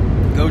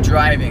 go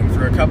driving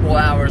for a couple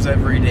hours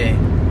every day. You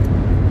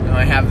know,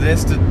 I have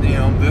this to, you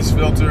know, this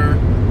filter.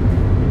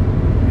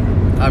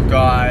 I've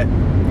got,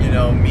 you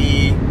know,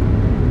 me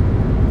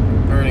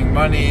earning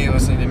money,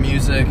 listening to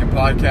music and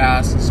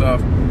podcasts and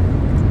stuff.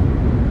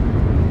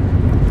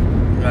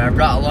 And I've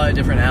got a lot of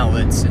different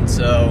outlets, and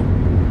so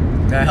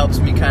that helps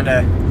me kind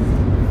of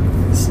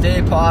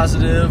stay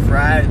positive,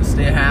 right?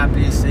 Stay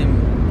happy, stay, you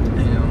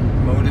know,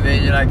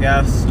 motivated, I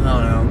guess. I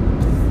don't know.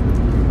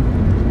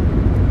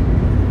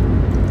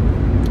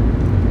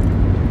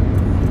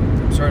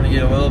 I'm starting to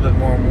get a little bit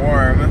more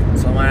warm,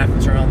 so I might have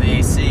to turn on the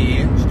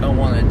AC, which I don't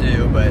want to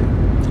do, but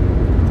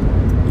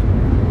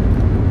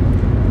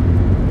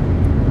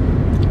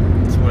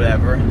it's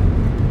whatever.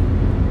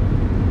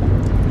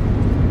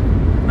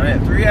 I'm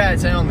at 3 out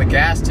of 10 on the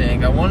gas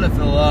tank. I want to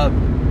fill up,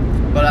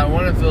 but I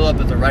want to fill up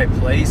at the right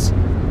place.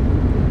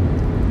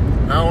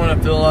 I don't want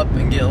to fill up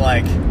and get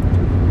like,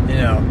 you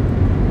know,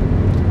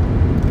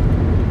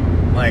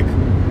 like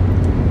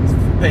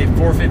pay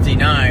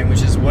 $4.59,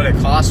 which is what it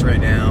costs right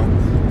now.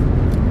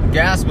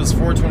 Gas was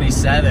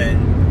 $4.27.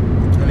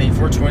 I mean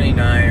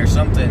 $4.29 or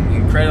something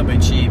incredibly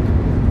cheap.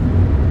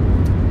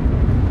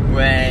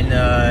 When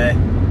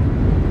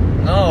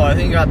no, I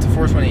think it got to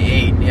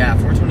 $4.28. Yeah,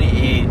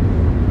 $4.28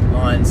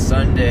 on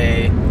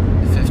Sunday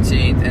the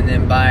 15th, and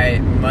then by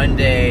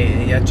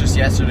Monday, yeah, just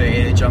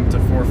yesterday, it jumped to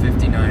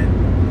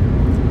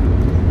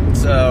 $4.59.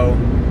 So,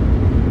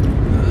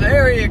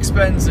 very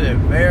expensive,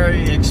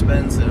 very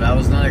expensive. I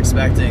was not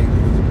expecting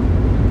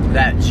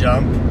that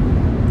jump.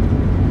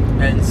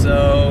 And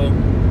so,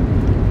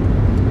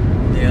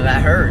 you know,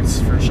 that hurts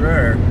for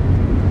sure.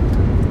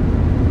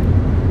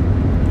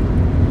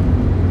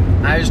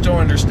 I just don't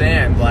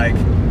understand. Like,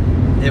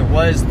 it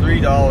was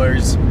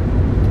 $3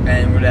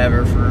 and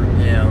whatever for,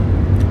 you know,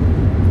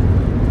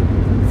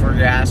 for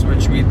gas,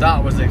 which we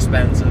thought was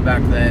expensive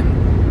back then.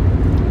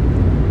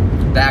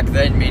 Back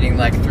then, meaning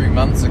like 3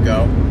 months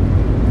ago.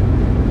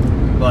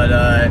 But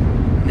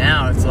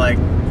now it's like,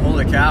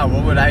 holy cow,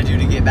 what would I do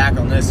to get back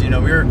on this? You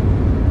know, we were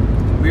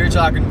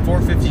talking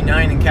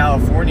 $4.59 in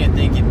California,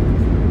 thinking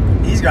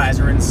these guys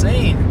are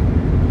insane,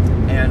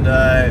 and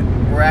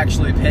we're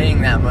actually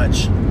paying that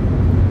much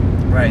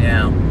right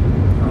now.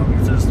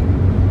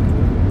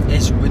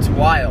 It's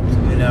wild,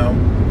 you know.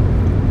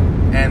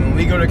 And when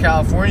we go to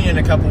California in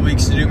a couple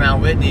weeks to do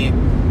Mount Whitney,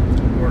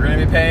 we're going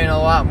to be paying a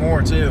lot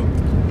more too.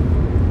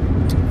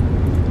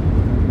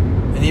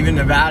 And even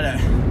Nevada.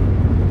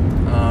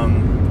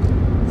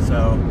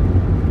 So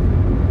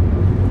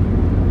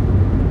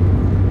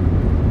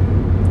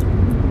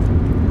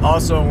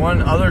also,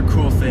 one other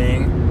cool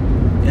thing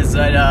is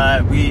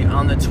that we,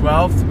 on the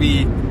 12th,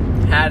 we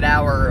had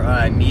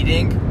our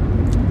meeting,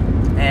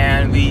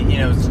 and we, you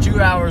know, it's 2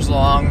 hours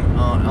long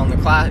on the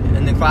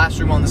in the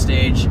classroom on the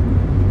stage.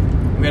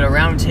 We had a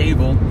round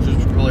table, which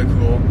was really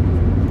cool,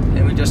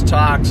 and we just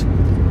talked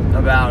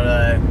about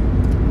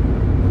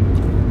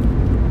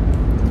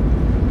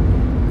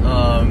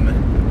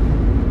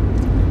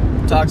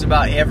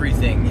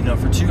everything, you know,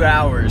 for 2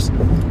 hours,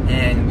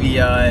 and we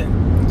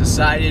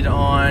decided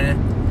on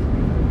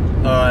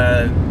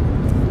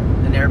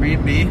an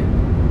Airbnb.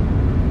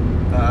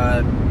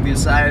 We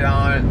decided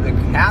on the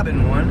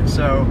cabin one,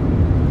 so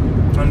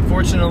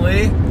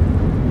unfortunately,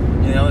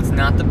 you know, it's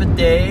not the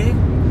bidet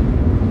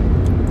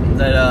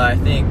that I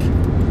think,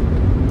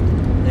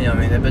 you know, I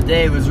mean, the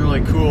bidet was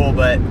really cool,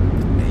 but,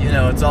 you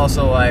know, it's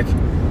also like,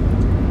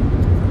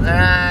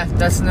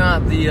 that's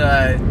not the,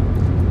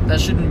 that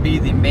shouldn't be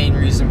the main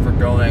reason for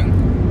going.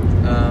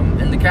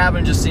 And the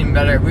cabin just seemed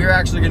better. We were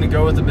actually going to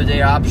go with the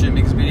bidet option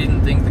because we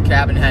didn't think the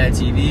cabin had a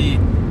TV.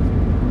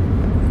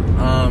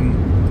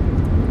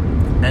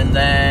 And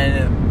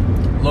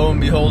then, lo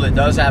and behold, it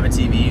does have a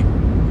TV.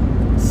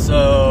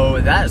 So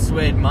that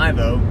swayed my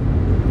vote,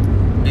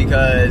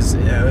 because,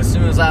 you know, as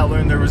soon as I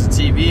learned there was a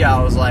TV,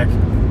 I was like,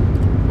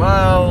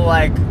 well,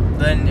 like,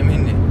 then, I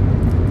mean,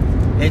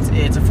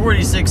 it's a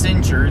 46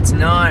 incher. It's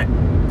not,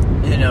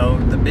 you know,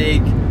 the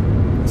big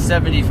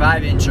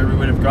 75 incher we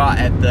would have got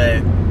at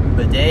the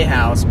day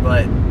house,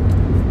 but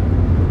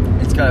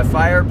it's got a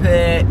fire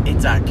pit.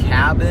 It's a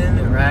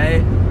cabin,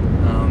 right?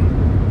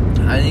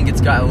 I think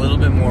it's got a little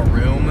bit more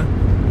room,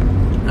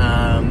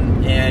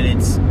 and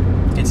it's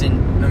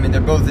in. I mean,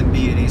 they're both in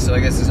B&E, so I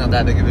guess it's not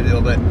that big of a deal.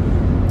 But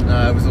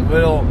it was a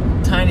little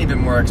tiny bit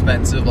more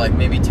expensive, like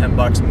maybe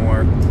 $10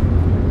 more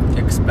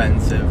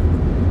expensive.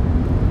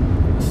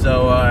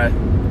 So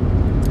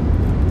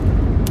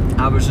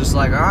I was just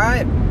like, all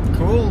right,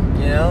 cool,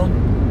 you know.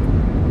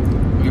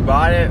 We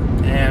bought it,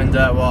 and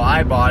well,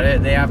 I bought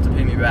it. They have to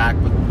pay me back,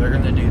 but they're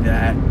gonna do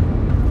that.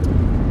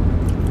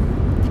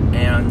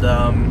 And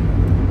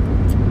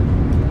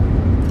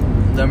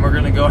then we're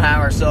gonna go have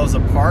ourselves a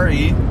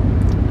party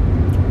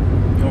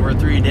over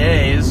 3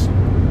 days,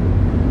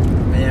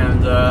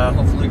 and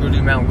hopefully go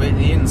do Mount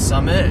Whitney and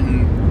Summit,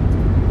 and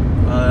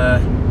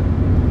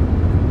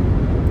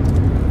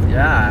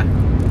yeah,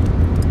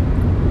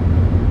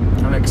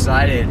 I'm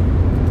excited.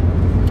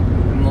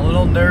 I'm a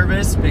little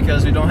nervous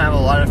because we don't have a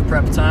lot of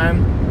prep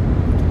time.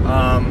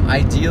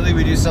 Ideally,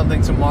 we do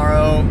something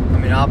tomorrow. I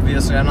mean,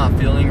 obviously, I'm not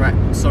feeling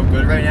so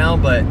good right now,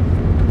 but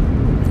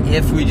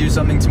if we do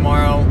something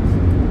tomorrow,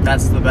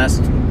 that's the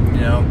best,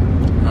 you know.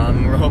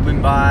 We're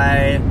hoping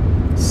by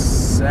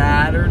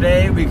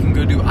Saturday we can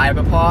go do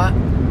Ibapaw.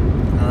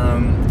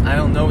 I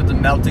don't know what the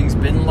melting's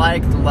been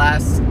like the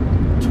last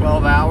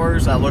 12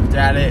 hours. I looked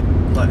at it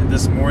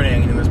this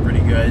morning and it was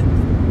pretty good.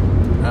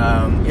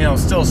 You know,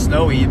 still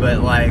snowy,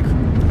 but like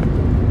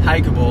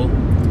hikeable.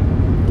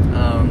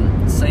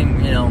 Same,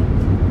 you know,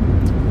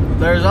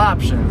 there's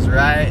options,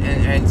 right?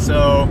 And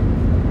so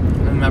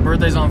my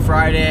birthday's on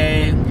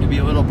Friday. It'll be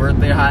a little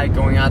birthday hike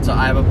going out to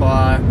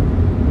Ibapaw.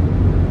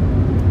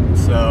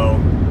 So,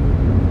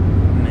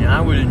 I mean, I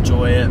would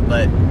enjoy it,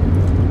 but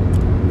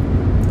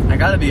I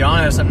gotta be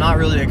honest, I'm not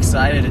really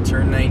excited to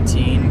turn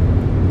 19.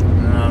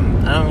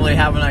 I don't really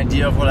have an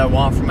idea of what I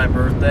want for my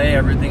birthday.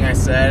 Everything I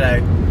said, I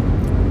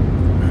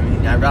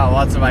mean, I've got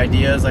lots of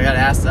ideas. I got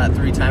asked that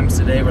 3 times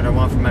today what I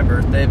want for my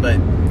birthday, but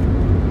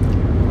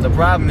the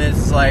problem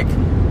is, like,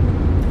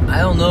 I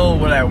don't know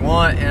what I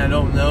want, and I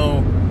don't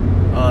know,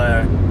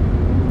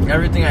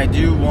 everything I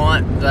do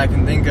want that I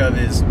can think of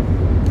is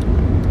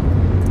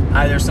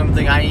either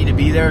something I need to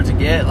be there to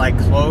get, like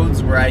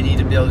clothes, where I need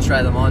to be able to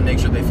try them on, make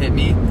sure they fit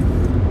me,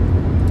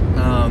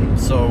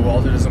 so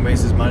Walter doesn't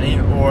waste his money,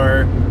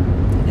 or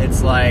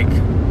it's like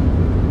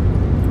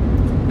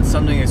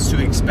something that's too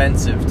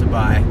expensive to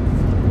buy,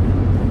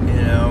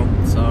 you know.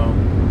 So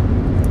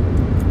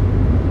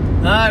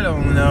I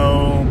don't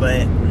know,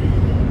 but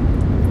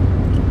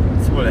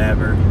it's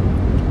whatever.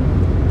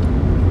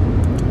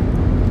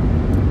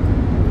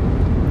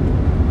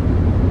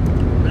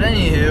 But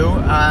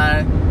anywho,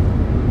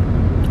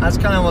 that's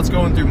kind of what's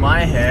going through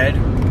my head.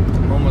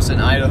 I'm almost in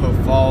Idaho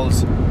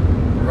Falls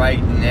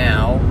right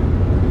now.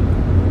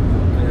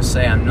 I'm gonna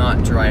say I'm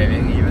not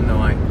driving, even though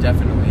I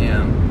definitely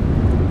am.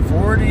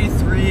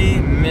 43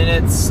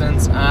 minutes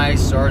since I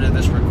started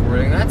this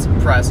recording. That's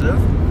impressive.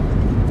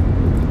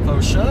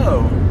 For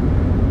show.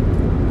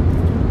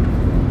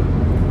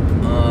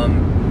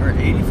 We're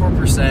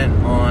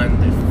 84% on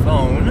the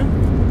phone.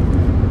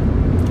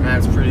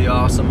 That's pretty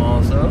awesome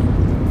also.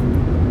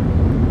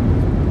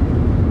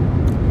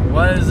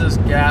 What is this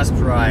gas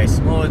price?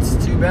 Well, it's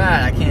too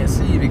bad I can't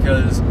see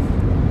because,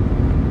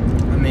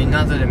 I mean,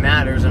 not that it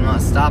matters, I'm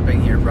not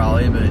stopping here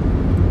probably, but,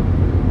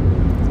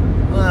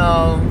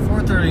 well,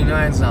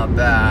 $4.39 is not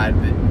bad,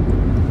 but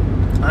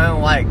I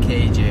don't like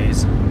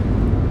KJ's.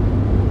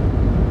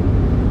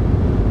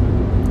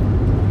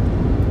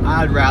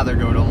 I'd rather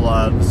go to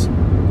Love's.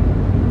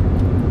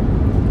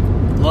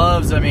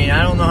 Love's, I mean,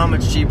 I don't know how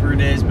much cheaper it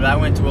is, but I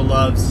went to a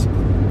Love's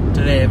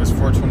today. It was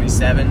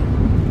 $4.27,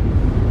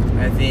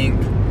 I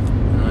think,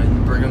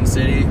 in Brigham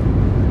City.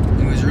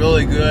 It was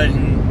really good,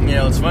 and, you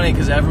know, it's funny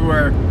because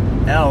everywhere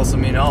else, I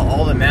mean,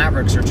 all the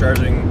Mavericks are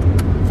charging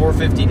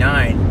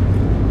 $4.59,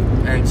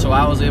 and so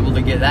I was able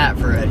to get that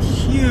for a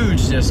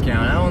huge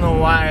discount. I don't know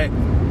why,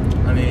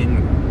 I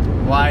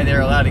mean, why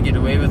they're allowed to get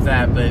away with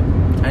that, but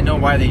I know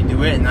why they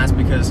do it, and that's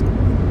because,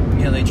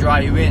 you know, they draw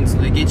you in, so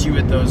they get you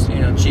at those, you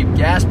know, cheap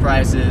gas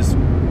prices,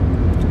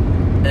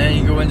 and then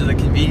you go into the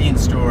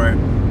convenience store,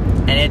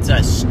 and it's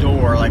a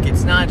store. Like,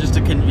 it's not just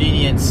a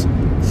convenience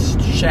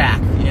shack,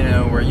 you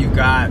know, where you've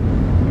got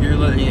your,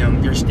 you know,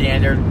 your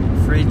standard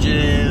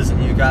fridges,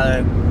 and you've got,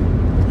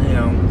 you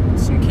know,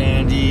 some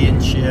candy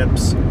and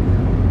chips,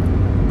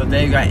 but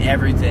they've got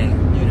everything,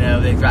 you know.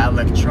 They've got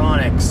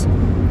electronics,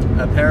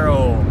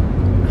 apparel,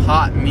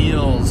 hot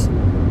meals,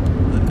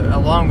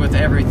 along with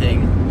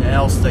everything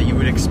else that you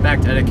would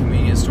expect at a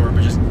convenience store,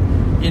 but just,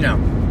 you know,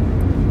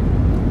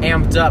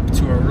 amped up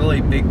to a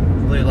really big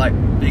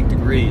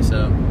degree.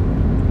 So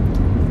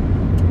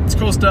it's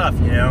cool stuff,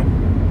 you know.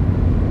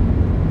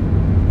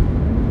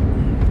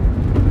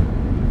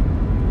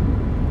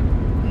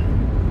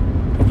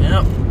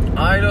 Yep,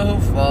 Idaho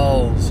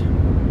Falls. I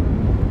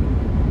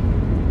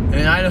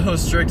mean,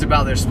 Idaho's strict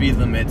about their speed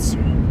limits,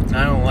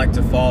 I don't like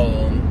to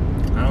follow them.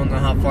 I don't know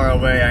how far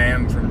away I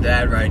am from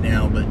Dad right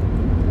now, but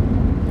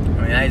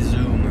I mean, I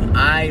zoom,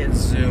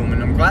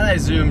 and I'm glad I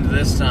zoomed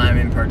this time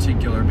in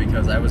particular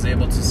because I was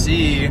able to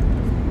see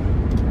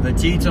the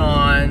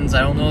Tetons.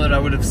 I don't know that I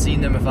would have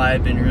seen them if I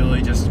had been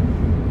really just,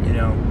 you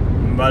know,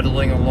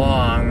 muddling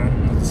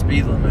along with the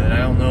speed limit. I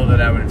don't know that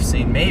I would have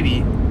seen,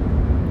 maybe.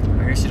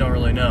 I guess you don't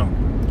really know.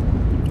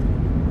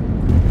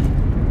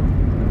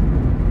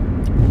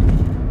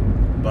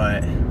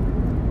 But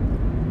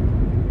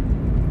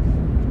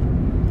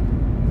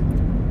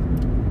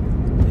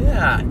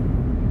yeah,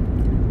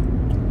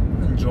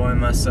 I'm enjoying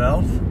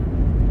myself,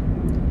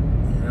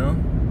 you know,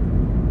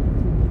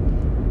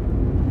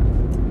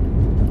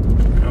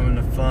 having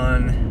a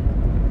fun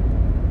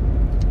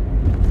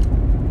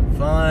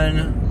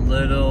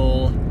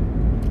little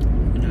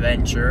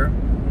adventure,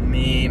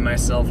 me,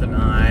 myself, and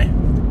I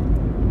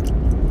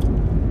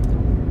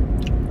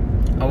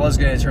was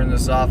going to turn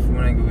this off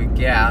when I go get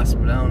gas,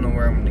 but I don't know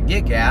where I'm going to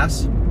get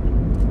gas.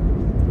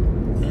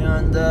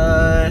 And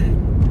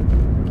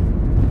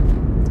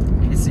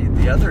you see,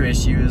 the other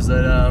issue is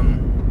that I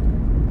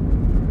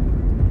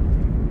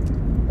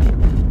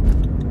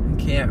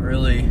can't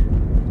really.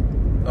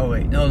 Oh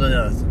wait, no,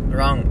 it's the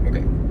wrong.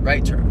 Okay,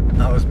 right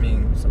turn. I was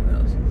meaning something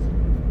else.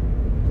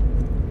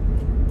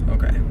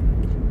 Okay.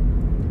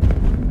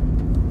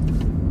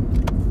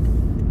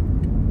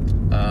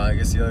 I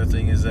guess the other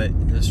thing is that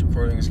this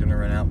recording is going to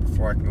run out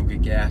before I can go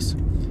get gas.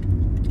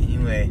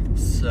 Anyway,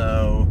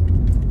 so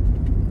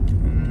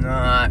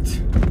not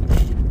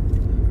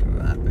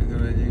that big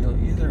of a deal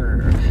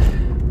either.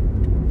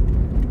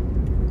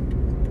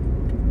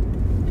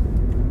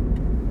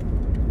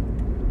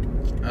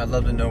 I'd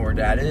love to know where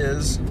Dad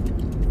is.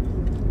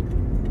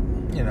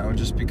 You know,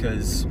 just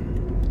because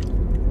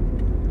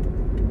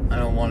I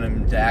don't want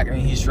him to act. I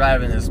mean, he's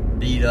driving this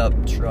beat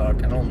up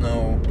truck. I don't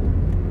know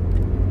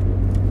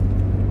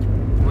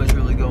what's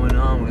really going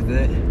on with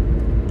it.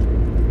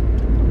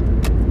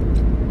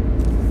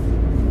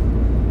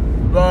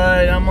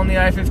 But I'm on the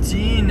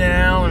I-15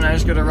 now, and I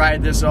just gotta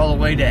ride this all the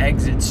way to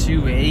exit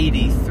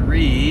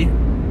 283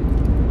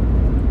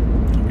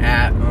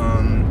 at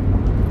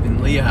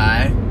in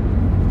Lehigh.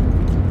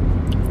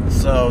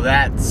 So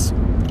that's,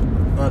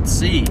 let's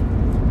see,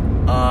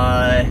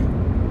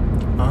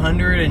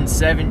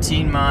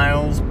 117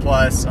 miles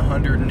plus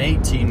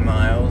 118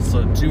 miles,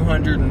 so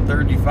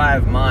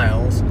 235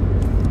 miles.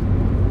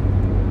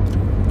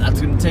 That's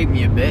gonna take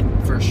me a bit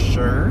for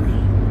sure.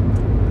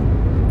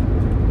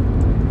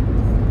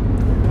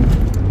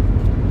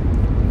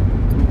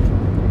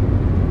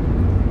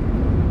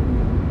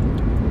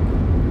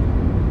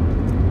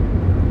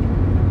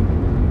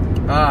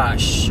 Ah,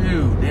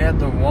 shoot, they had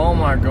the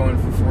Walmart going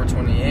for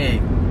 $4.28.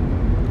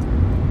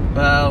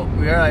 Well,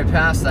 we already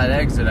passed that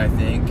exit, I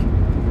think.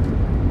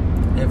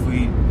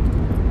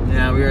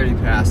 Yeah, we already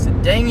passed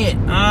it. Dang it!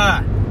 And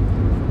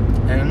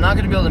I'm not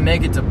going to be able to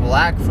make it to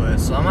Blackfoot,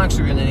 so I'm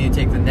actually going to need to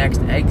take the next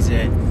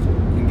exit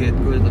and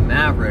go to the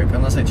Maverick,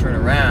 unless I turn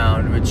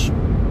around, which, I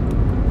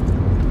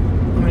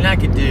mean, I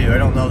could do. I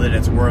don't know that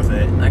it's worth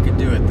it. I could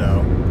do it,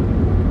 though.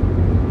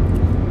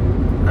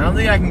 I don't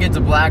think I can get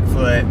to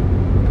Blackfoot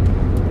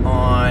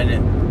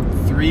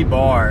on 3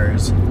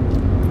 bars.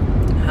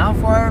 How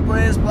far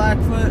away is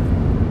Blackfoot?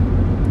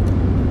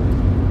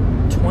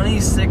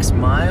 26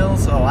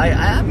 miles? Oh,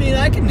 I mean,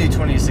 I can do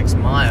 26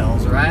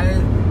 miles, right?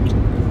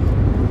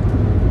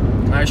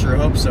 I sure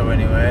hope so,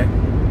 anyway.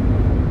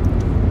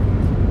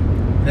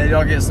 Maybe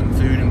I'll get some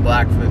food in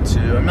Blackfoot,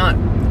 too. I'm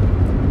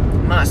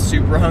not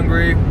super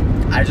hungry.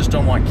 I just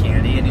don't want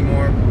candy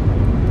anymore.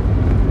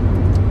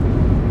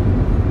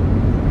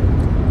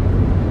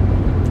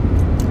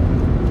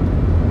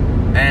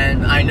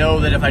 And I know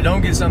that if I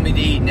don't get something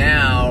to eat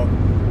now,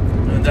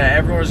 that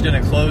everyone's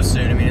going to close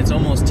soon. I mean, it's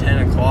almost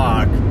 10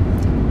 o'clock.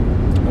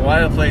 A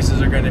lot of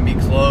places are going to be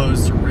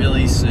closed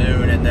really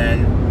soon, and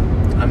then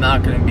I'm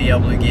not going to be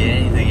able to get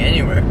anything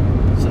anywhere.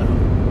 So,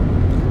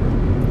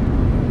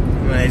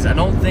 anyways, I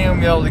don't think I'm going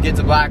to be able to get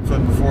to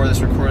Blackfoot before this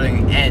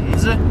recording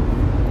ends.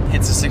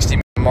 Hits the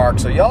 60-minute mark.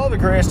 So, y'all have the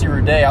greatest of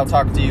your day. I'll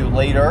talk to you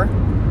later.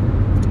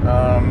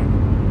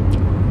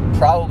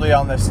 Probably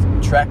on this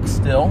trek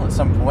still at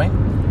some point.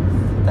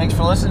 Thanks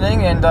for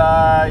listening, and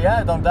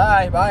yeah, don't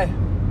die. Bye.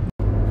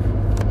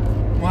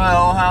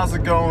 Well, how's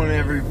it going,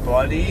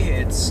 everybody?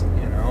 It's,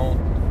 you know,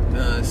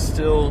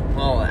 still,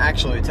 well,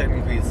 actually,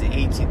 technically, it's the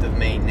 18th of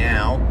May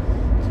now.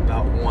 It's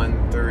about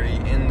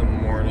 1:30 in the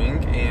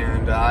morning,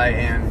 and I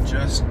am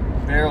just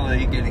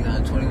barely getting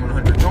on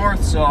 2100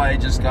 North, so I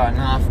just gotten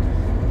off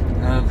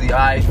of the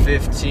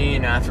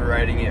I-15 after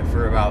riding it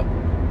for about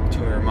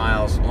 200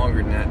 miles,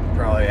 longer than that,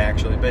 probably,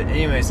 actually. But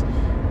anyways,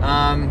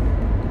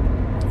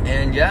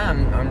 and yeah,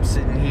 I'm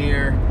sitting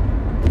here,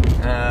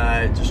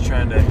 just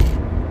trying to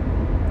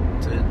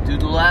do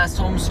the last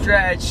home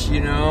stretch, you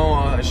know.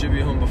 I should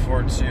be home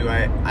before 2.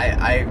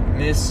 I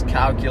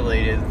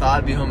miscalculated.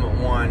 Thought I'd be home at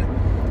 1.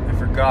 I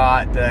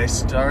forgot that I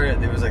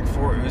started. It was like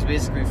 4. It was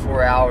basically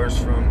 4 hours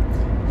from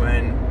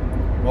when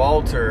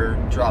Walter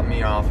dropped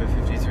me off at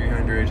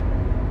 5300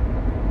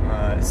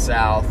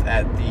 south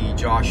at the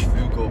Josh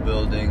Fukel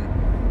building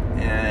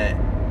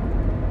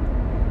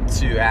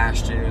to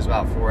Ashton, it was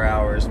about 4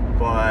 hours,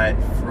 but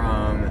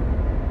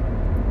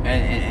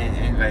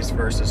and vice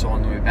versa, so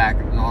on the way back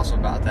it was also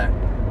about that.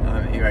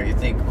 You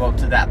think, well,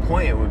 to that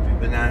point it would be,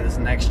 but now there's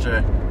an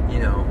extra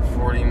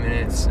 40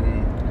 minutes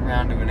and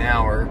around to an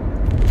hour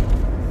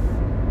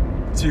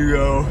to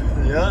go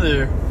the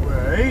other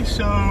way,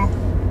 so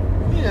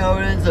it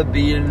ends up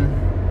being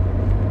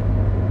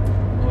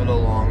a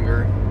little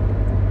longer.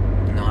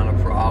 Not a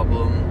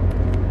problem.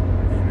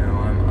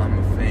 I'm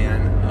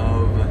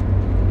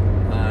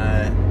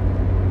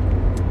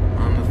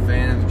a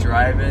fan of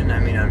driving. I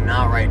mean, I'm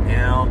not right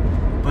now,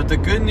 but the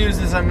good news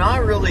is I'm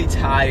not really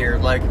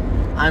tired. Like,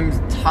 I'm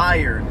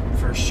tired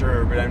for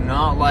sure, but I'm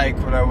not like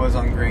what I was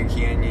on Grand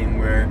Canyon,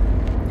 where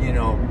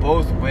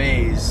both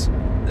ways.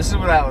 This is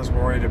what I was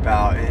worried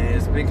about, and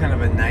it's been kind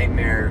of a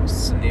nightmare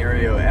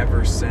scenario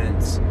ever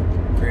since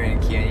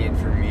Grand Canyon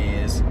for me.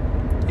 Is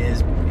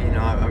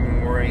I've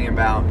been worrying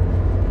about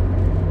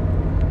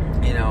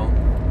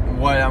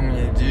what I'm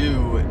going to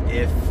do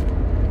if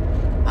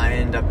I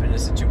end up in a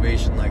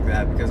situation like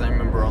that, because I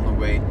remember on the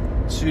way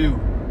to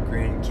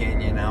Grand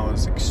Canyon I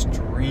was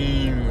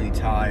extremely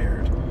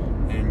tired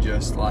and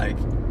just it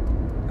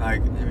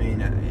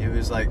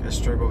was like a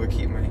struggle to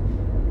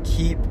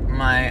keep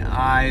my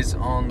eyes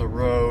on the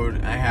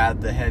road. I had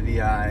the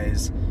heavy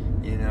eyes,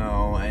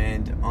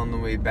 and on the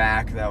way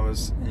back that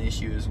was an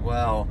issue as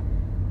well.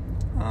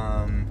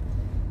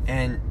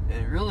 And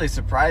really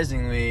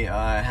surprisingly, it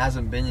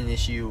hasn't been an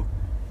issue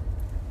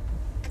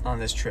on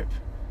this trip.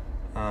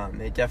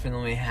 It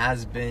definitely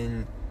has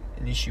been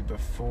an issue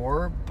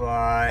before,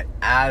 but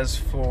as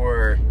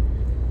for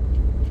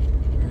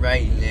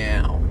right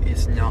now,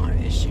 it's not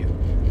an issue.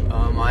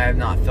 I have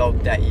not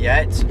felt that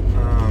yet.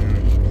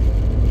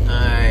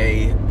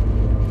 I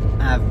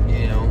have,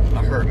 a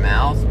hurt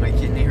mouth. My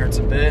kidney hurts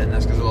a bit, and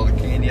that's because of all the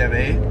candy I've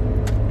ate.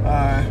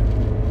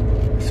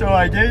 So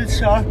I did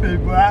stop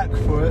in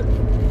Blackfoot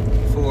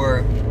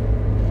for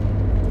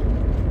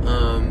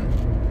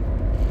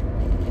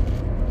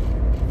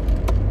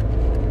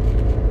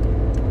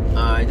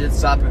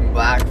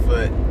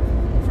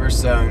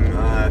some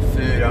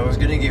food. I was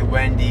gonna get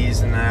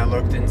Wendy's, and I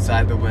looked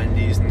inside the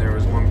Wendy's, and there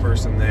was one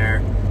person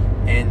there,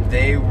 and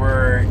they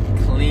were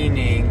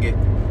cleaning,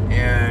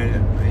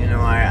 and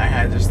I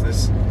had just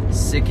this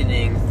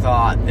sickening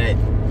thought that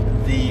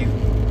the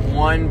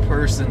one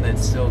person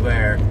that's still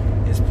there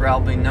is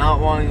probably not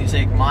wanting to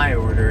take my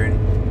order,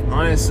 and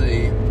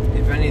honestly,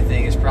 if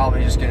anything, is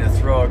probably just gonna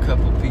throw a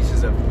couple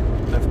pieces of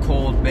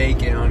cold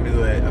bacon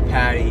onto a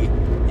patty,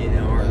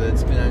 or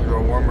that's been under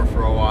a warmer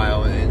for a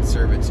while, and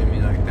serve it to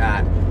me like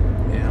that.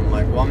 And I'm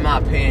like, well, I'm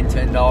not paying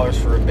 $10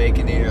 for a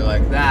Baconator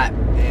like that,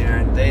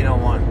 and they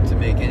don't want to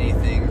make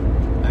anything.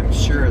 I'm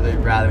sure they'd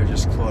rather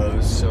just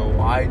close, so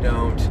why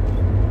don't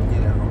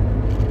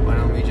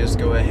we just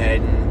go ahead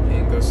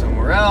and go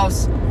somewhere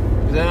else?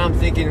 But then I'm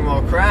thinking,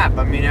 well, crap,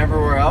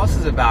 everywhere else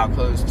is about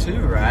closed too,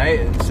 right?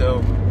 And so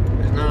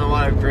there's not a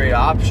lot of great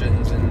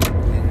options, and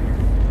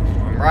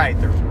I'm right,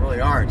 there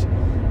really aren't.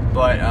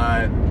 But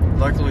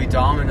luckily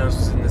Domino's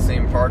was in the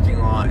same parking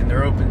lot, and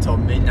they're open till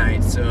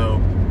midnight,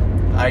 so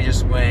I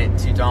just went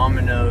to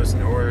Domino's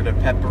and ordered a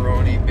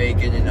pepperoni,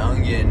 bacon, and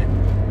onion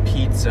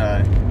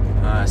pizza,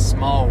 a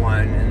small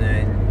one, and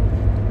then,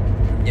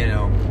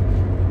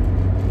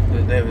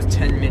 it was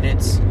 10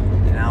 minutes,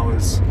 and I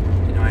was,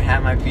 I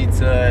had my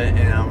pizza,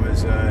 and I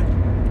was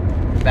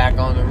back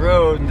on the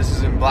road, and this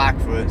is in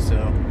Blackfoot,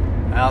 so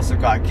I also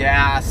got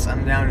gas.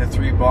 I'm down to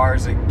 3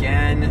 bars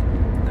again.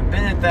 I've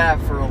been at that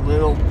for a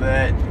little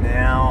bit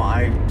now.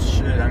 I'm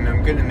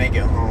gonna make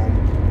it home.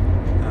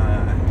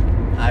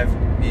 I've,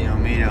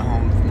 made it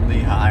home from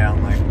Lehigh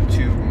on like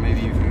 2,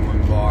 maybe even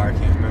 1 bar, I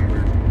can't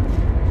remember.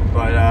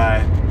 But,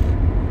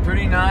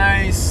 pretty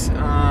nice,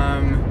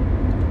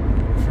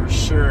 for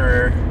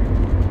sure.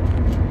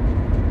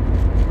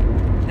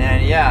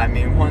 And yeah,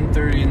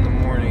 1:30 in the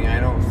morning, I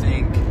don't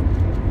think,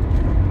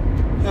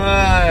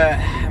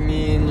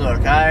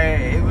 look,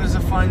 it was a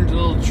fun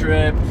little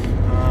trip.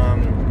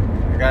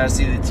 I got to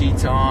see the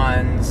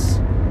Tetons.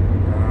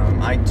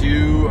 I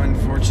do,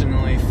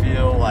 unfortunately,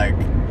 feel like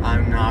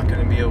I'm not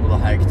going to be able to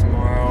hike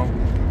tomorrow.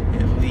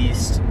 At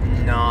least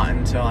not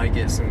until I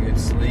get some good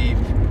sleep.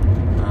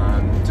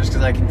 Just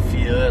because I can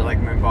feel it, like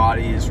my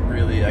body is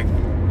really, it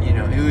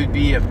would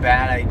be a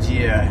bad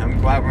idea. I'm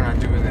glad we're not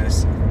doing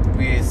this.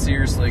 We had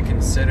seriously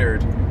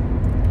considered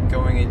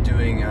going and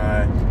doing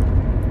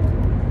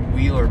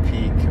Wheeler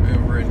Peak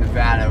over in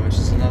Nevada, which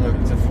is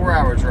it's a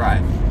 4-hour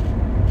drive.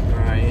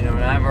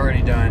 And I've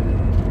already done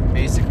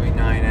basically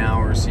 9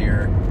 hours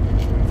here.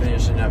 I'm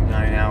finishing up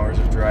 9 hours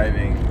of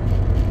driving,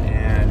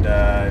 and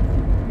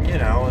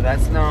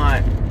that's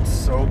not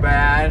so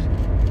bad.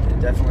 It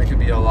definitely could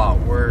be a lot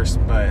worse,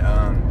 but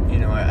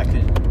I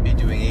could be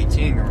doing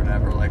 18 or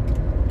whatever, like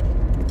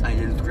I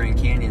did with Grand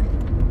Canyon.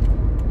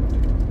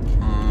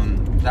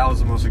 That was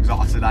the most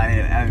exhausted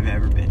I've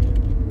ever been,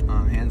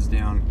 hands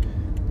down.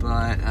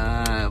 But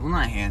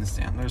not hands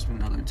down. There's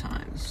been other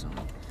times. So.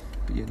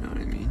 you know what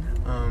I mean.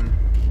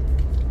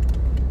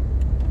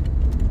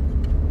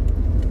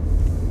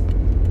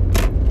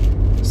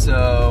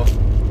 So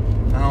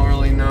I don't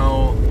really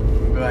know,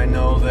 but I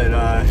know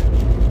that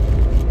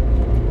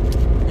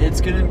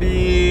it's gonna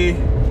be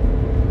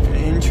an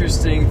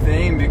interesting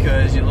thing,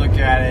 because you look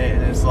at it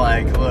and it's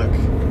like, look,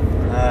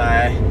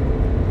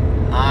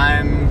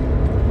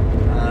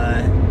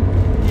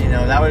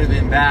 that would have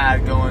been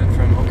bad going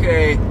from,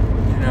 okay,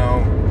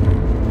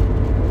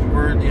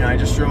 I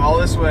just drove all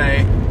this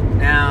way.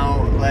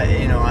 Now,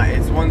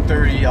 it's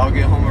 1:30. I'll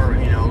get home,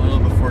 a little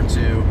before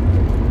 2.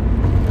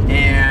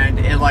 And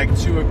at like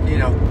 2,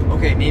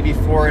 okay, maybe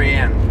 4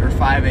 a.m. or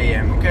 5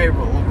 a.m. Okay,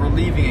 we're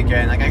leaving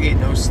again. Like, I get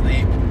no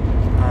sleep.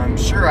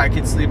 Sure, I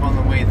could sleep on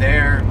the way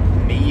there,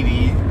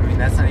 maybe. I mean,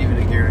 that's not even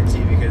a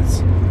guarantee,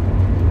 because,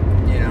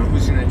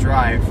 who's going to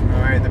drive?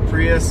 All right, the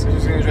Prius.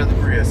 Who's going to drive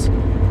the Prius?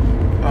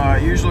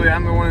 Usually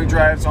I'm the one who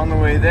drives on the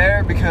way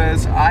there,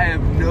 because I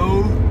have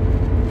no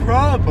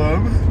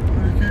problem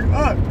waking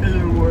up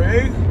in a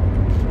way.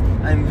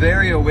 I'm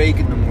very awake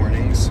in the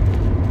mornings.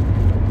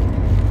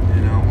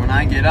 When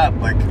I get up,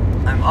 like,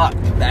 I'm up.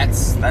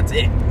 That's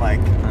it.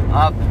 Like, I'm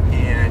up,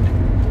 and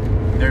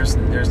there's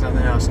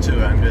nothing else to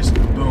it. I'm just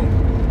boom.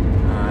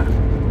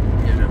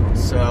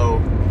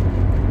 So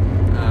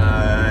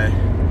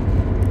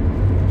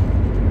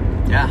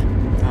yeah.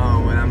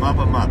 When I'm up,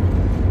 I'm up.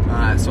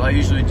 So I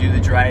usually do the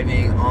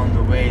driving on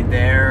the way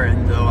there,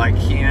 and though I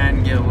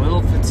can get a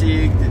little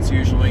fatigued, it's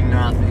usually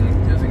nothing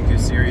too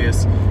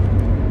serious.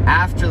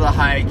 After the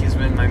hike is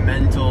when my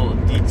mental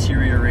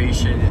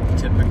deterioration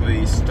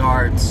typically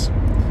starts,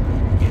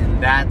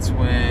 and that's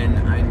when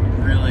I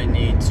really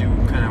need to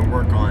kind of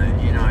work on it.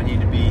 I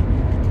need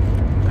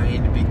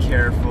to be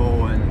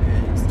careful and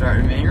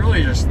start being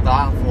really just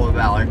thoughtful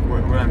about like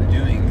what I'm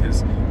doing,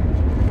 because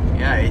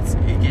yeah,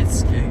 it gets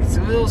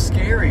a little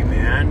scary,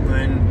 man,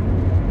 when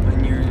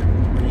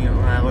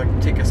I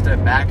take a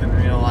step back and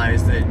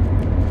realize that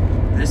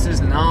this is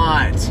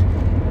not,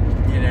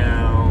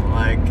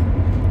 like,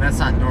 that's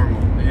not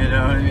normal, you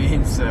know what I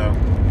mean? So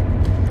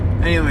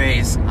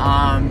anyways,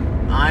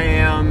 I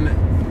am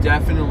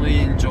definitely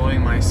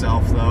enjoying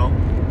myself, though.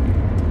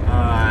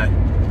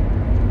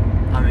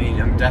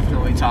 I'm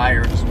definitely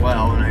tired as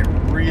well, and I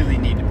really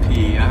need to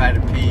pee. I've had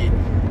to pee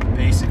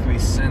basically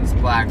since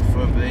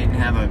Blackfoot, but they didn't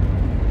have a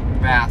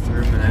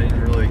bathroom, and I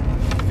didn't really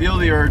feel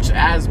the urge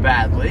as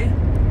badly.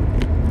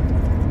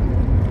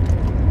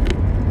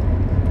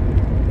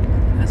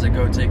 As I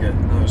go take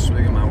another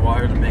swig of my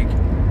water to make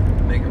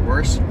it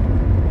worse.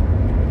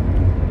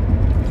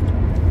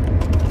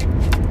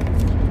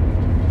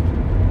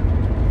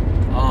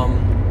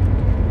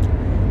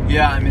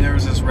 Yeah, there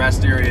was this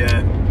rest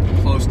area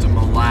close to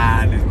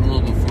Malad, a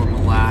little before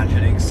Malad,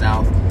 heading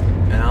south,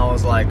 and I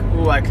was like,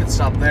 ooh, I could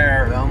stop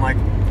there. And I'm like,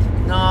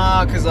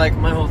 nah, because like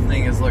my whole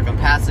thing is, look, I'm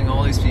passing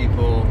all these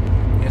people.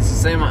 It's the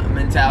same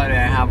mentality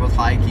I have with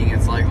hiking.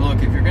 It's like,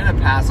 look, if you're gonna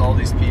pass all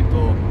these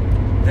people,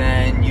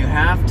 then you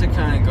have to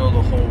kind of go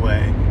the whole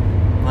way.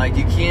 Like,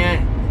 you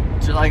can't,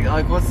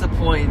 like what's the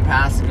point in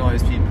passing all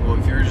these people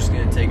if you're just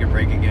gonna take a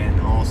break again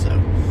also?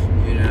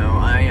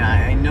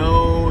 I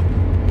know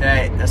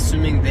that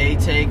assuming they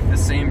take the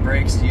same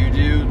breaks you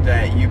do,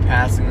 that you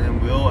passing them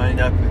will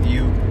end up with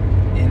you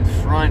in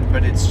front,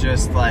 but it's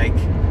just like,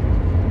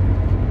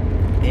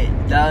 it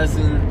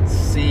doesn't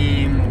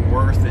seem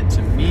worth it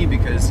to me,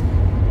 because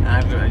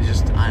I'm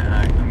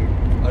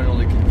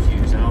utterly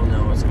confused. I don't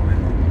know what's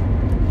going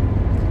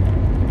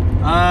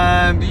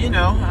on. But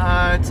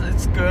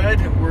it's good.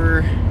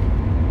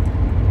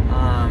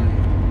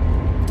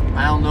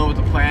 I don't know what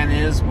the plan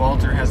is.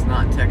 Walter has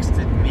not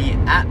texted me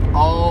at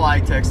all. I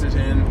texted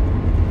him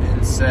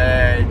and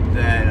said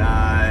that,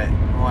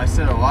 I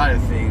said a lot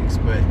of things,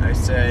 but I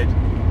said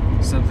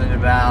something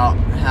about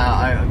how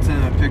I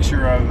sent him a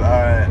picture of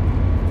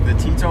the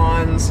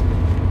Tetons,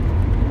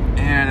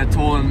 and I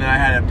told him that I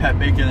had a pet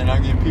bacon and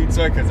onion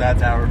pizza, because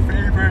that's our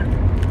favorite.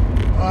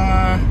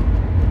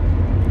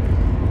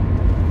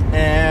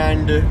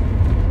 And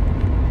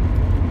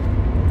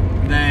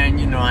then,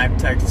 I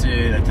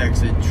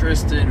texted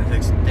Tristan, I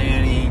texted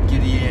Danny,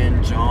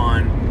 Gideon,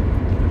 John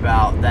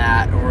about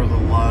that, or the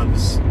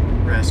Loves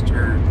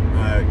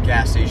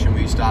gas station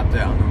we stopped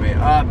at on the way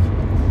up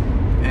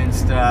and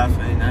stuff,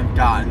 and I've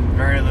gotten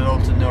very little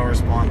to no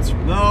response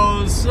from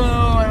those, so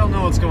I don't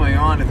know what's going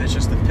on, if it's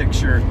just the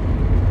picture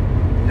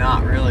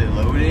not really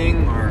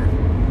loading or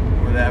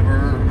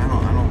whatever.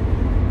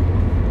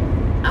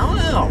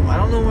 I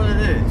don't know what it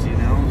is,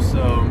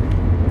 so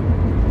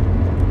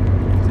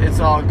it's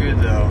all good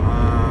though.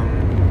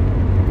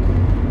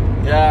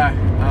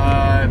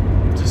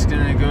 Just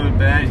gonna go to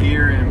bed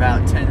here in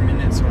about 10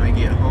 minutes when I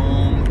get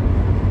home.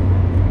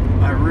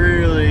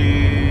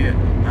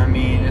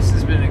 This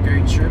has been a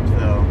great trip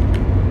though,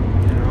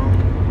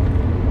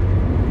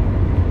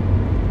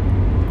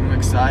 I'm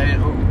excited.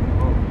 Oh.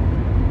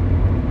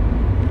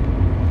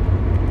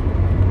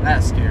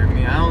 That scared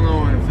me. I don't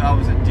know if that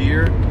was a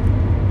deer,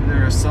 but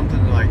there was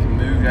something that like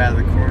moved out of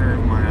the corner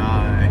of my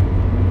eye,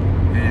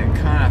 and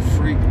it kind of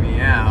freaked me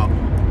out.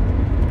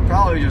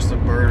 probably just a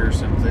bird or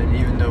something,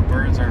 even though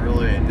birds aren't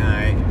really at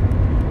night.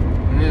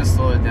 I'm going to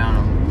slow it down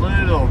a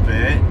little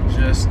bit,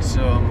 just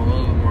so I'm a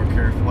little more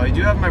careful. I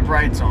do have my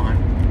brights on,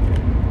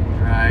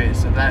 right,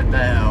 so that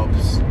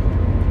helps.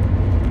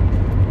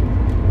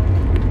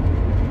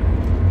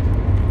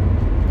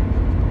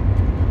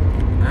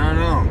 I don't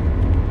know.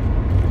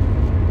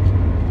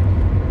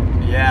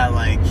 Yeah,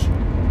 like,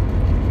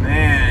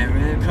 man,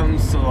 when it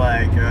comes to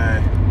like,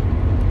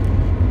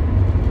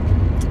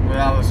 what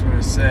I was going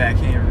to say, I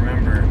can't even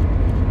remember.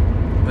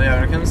 But yeah,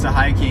 when it comes to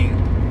hiking,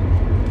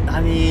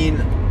 I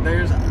mean,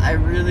 I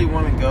really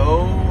want to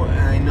go, and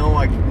I know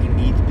like we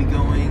need to be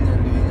going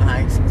and doing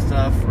hikes and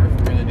stuff, or if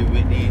we're going to do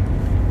Whitney.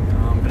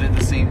 But at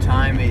the same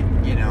time, I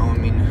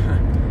mean,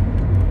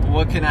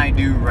 what can I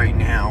do right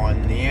now?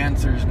 And the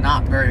answer is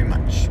not very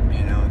much.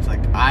 It's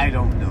like, I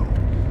don't know.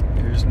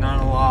 There's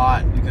not a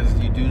lot, because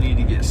you do need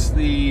to get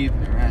sleep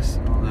and rest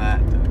and all that.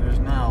 There's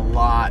not a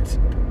lot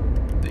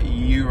that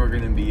you are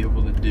going to be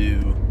able to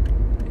do.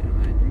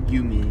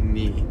 You meaning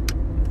me.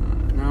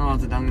 Not a lot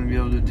that I'm going to be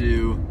able to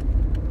do.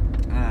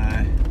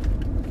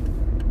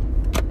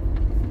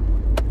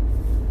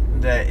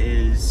 That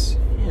is,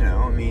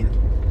 I mean,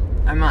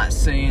 I'm not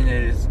saying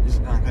that it's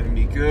not going to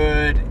be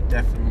good. It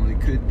definitely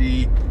could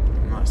be.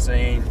 I'm not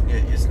saying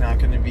it's not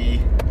going to be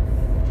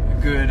a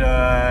good,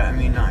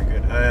 not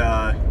good.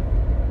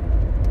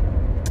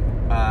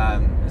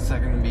 It's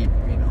not going to be,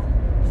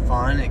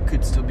 fun. It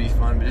could still be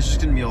fun, but it's just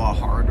going to be a lot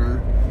harder,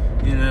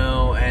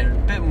 and a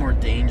bit more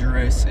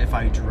dangerous if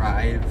I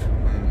drive.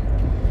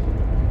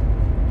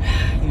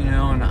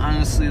 And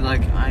honestly,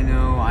 like, I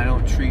know I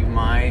don't treat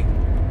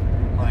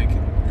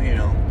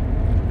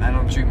I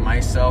don't treat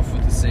myself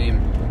with the same,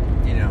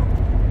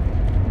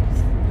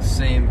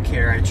 same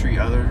care I treat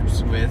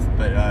others with,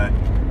 but,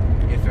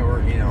 if it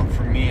were,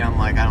 for me, I'm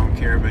like, I don't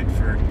care, but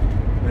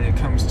when it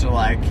comes to,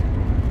 like,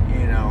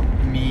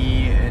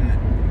 me and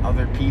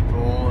other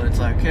people, it's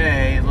like,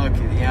 hey, look,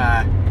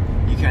 yeah,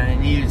 you kind of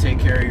need to take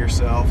care of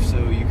yourself, so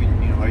you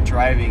can, by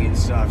driving and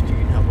stuff, you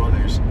can help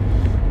others.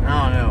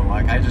 I don't know,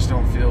 like, I just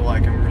don't feel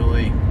like I'm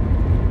really,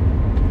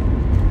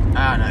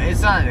 I don't know,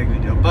 it's not a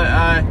big deal,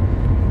 but,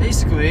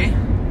 basically,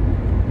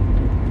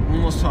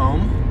 almost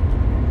home.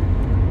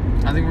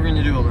 I think we're going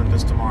to do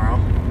Olympus tomorrow.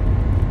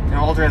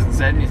 Now, Walter hasn't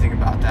said anything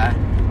about that.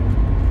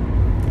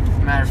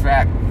 Matter of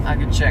fact, I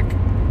could check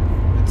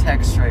the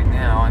text right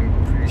now. I'm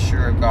pretty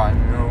sure I've got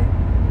no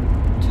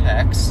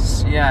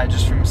texts. Yeah,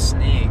 just from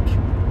Sneak.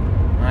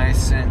 I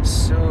sent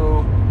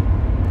so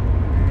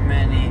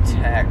many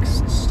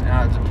texts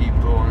out to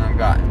people, and I've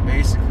gotten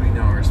basically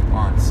no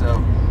response.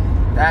 So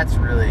that's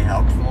really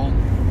helpful.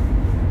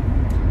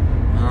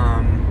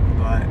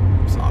 But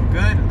it's all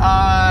good.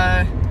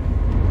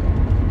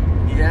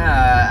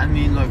 Yeah, I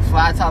mean, look,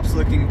 Flat Top's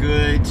looking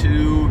good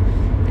too.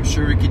 I'm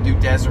sure we could do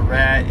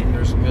Deseret, and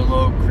there's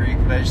Willow Creek,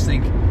 but I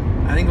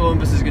think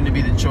Olympus is going to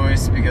be the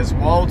choice, because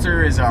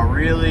Walter is a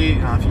really,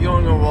 if you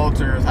don't know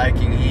Walter with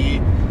hiking, he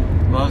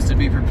loves to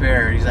be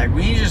prepared. He's like,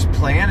 we need to just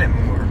plan it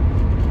more.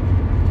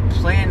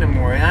 Plan it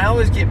more. And I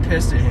always get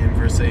pissed at him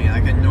for saying,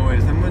 like,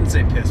 annoyed. I wouldn't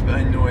say pissed, but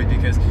annoyed,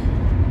 because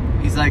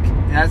he's like,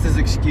 that's his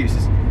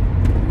excuse.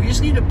 We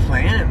just need to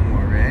plan it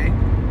more, right?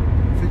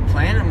 If we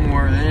plan it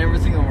more, then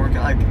everything will work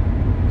out.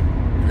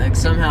 Like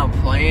somehow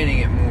planning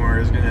it more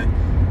is gonna,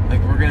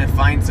 like, we're gonna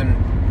find some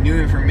new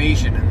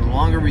information, and the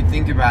longer we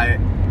think about it,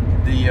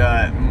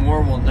 the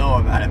more we'll know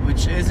about it,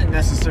 which isn't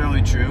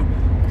necessarily true,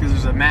 because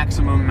there's a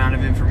maximum amount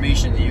of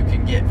information that you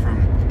can get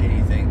from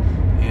anything.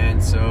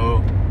 And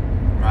so,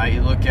 right,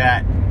 you look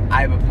at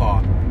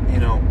Ibapaw,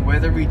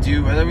 whether we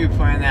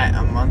plan that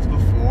a month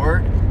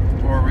before,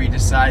 or we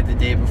decide the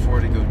day before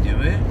to go do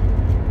it,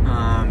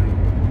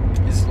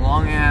 as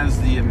long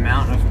as the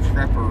amount of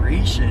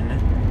preparation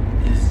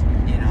is,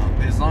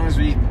 as long as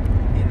we,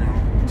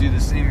 do the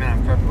same amount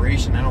of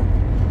preparation, I don't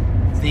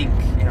think,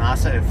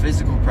 outside of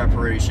physical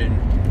preparation,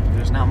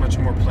 there's not much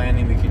more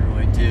planning we can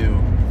really do.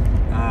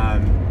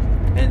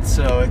 And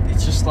so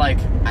it's just like,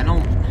 I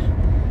don't,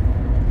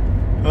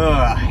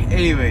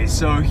 anyway,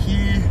 so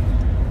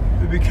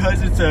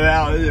because it's a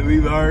mountain that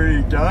we've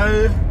already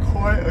done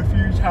quite a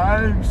few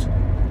times,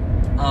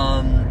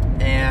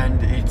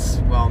 and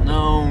it's well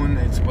known,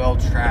 it's well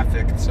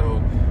trafficked,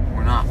 so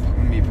we're not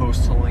going to be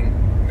post-holing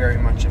very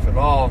much, if at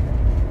all.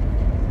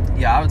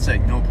 Yeah, I would say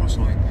no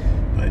post-holing,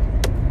 but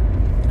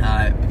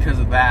because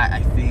of that,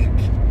 I think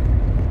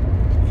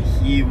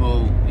he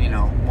will,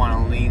 want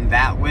to lean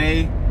that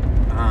way.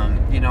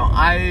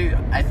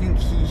 I think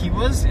he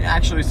was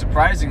actually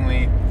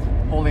surprisingly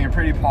holding a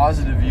pretty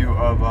positive view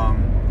of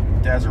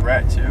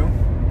Deseret too.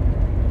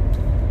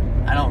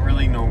 I don't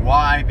really know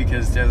why,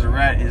 because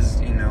Deseret is,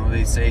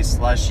 they say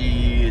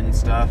slushy and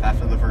stuff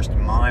after the first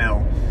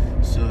mile.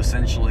 So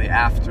essentially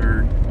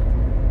after,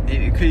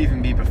 it could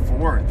even be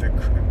before the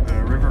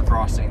river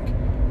crossing.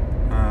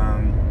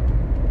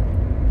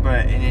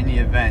 But in any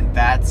event,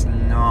 that's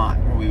not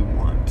what we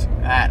want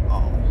at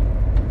all.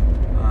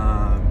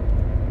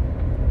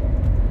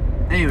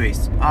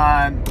 Anyways,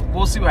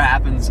 we'll see what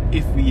happens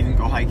if we even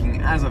go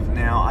hiking. As of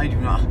now, I do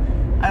not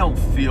I don't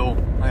feel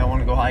like I want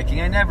to go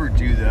hiking. I never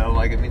do though.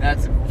 Like, I mean,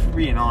 that's, for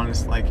being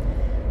honest, like,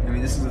 I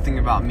mean, this is the thing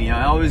about me.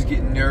 I always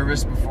get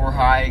nervous before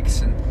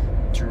hikes and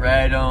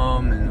dread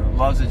them, and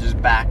love to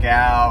just back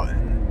out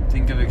and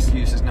think of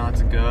excuses not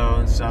to go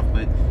and stuff.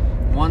 But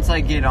once I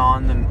get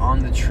on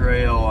the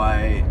trail,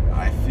 I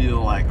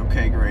feel like,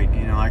 okay, great,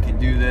 you know, I can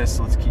do this.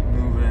 Let's keep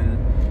moving.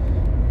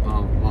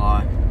 Blah blah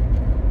blah.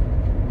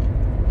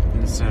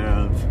 Instead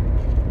of,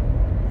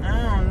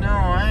 I don't know,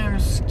 I am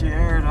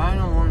scared, I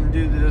don't want to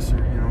do this, or,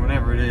 you know,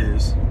 whatever it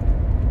is.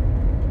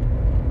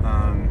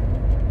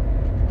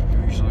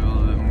 Usually a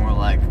little bit more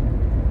like,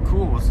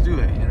 cool, let's do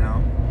it, you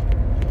know.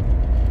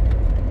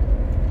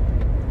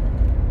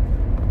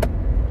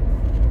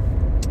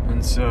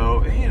 And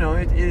so, you know,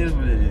 it is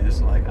what it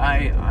is. Like,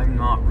 I'm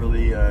not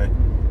really, I'm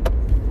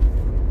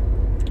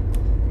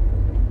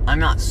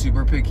not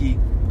super picky,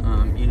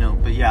 you know,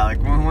 but yeah,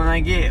 like,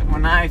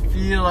 when I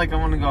feel like I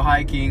want to go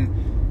hiking,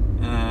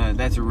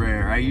 that's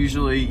rare. I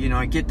usually, you know,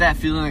 I get that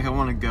feeling like I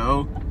want to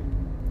go,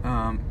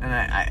 and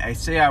I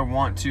say I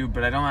want to,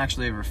 but I don't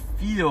actually ever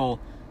feel,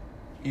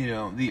 you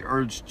know, the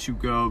urge to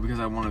go because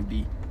I want to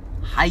be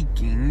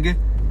hiking.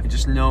 I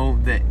just know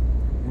that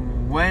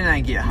when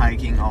I get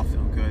hiking, I'll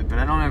feel good, but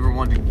I don't ever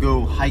want to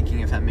go hiking,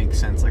 if that makes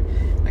sense.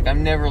 Like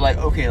I'm never like,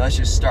 okay, let's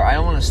just start. I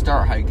don't want to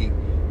start hiking,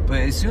 but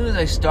as soon as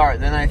I start,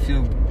 then I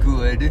feel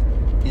good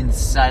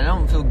inside. I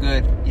don't feel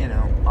good, you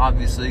know,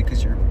 obviously,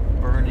 because you're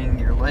burning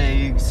your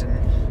legs and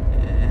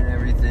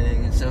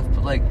everything and stuff,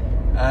 but like,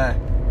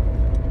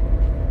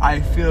 I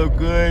feel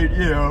good,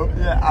 you know,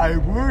 that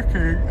I'm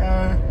working,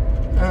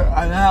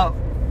 I'm out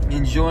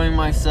enjoying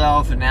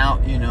myself and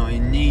out, you know,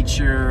 in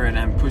nature, and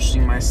I'm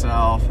pushing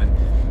myself, and,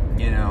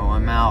 you know,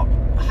 I'm out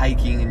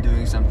hiking and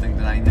doing something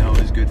that I know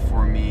is good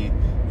for me.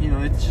 You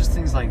know, it's just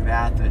things like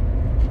that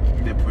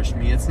push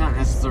me. It's not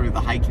necessarily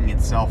the hiking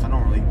itself. I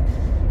don't really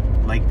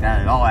like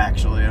that at all,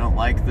 actually. I don't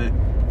like the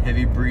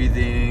heavy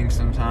breathing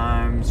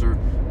sometimes, or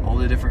all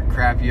the different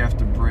crap you have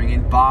to bring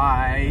and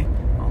buy,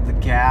 all the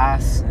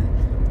gas,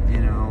 and, you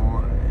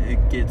know,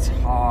 it gets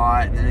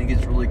hot, and then it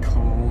gets really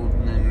cold,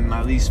 and then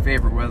my least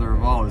favorite weather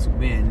of all is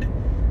wind.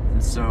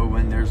 And so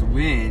when there's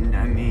wind,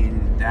 I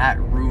mean, that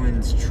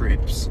ruins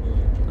trips.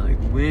 Like,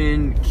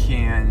 wind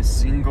can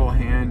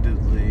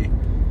single-handedly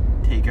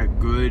take a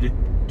good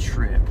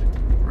trip,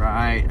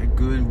 right? A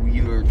good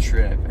wheeler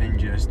trip, and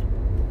just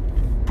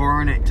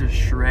burn it to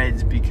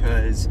shreds,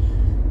 because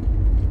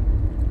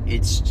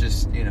it's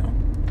just, you know,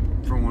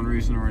 for one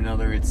reason or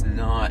another, it's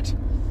not, you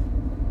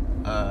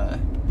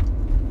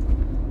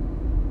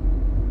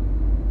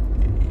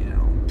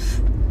know,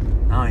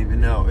 I don't even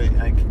know,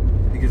 I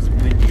think it's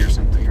windy or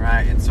something,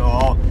 right? And so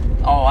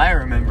all I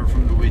remember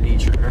from the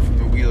from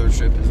the wheeler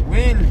trip is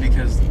wind,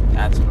 because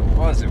that's what it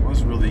was. It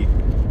was really,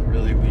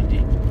 really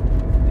windy,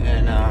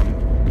 and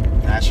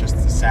that's just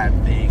the sad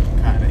thing,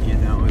 kind of, you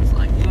know. It's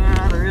like,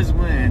 yeah, there is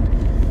wind,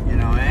 you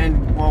know,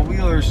 and well,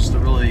 Wheeler is just a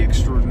really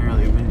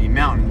extraordinarily windy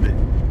mountain. But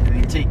I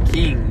mean, take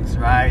Kings,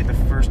 right? The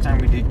first time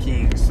we did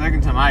Kings,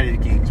 second time I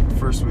did Kings, but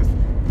first with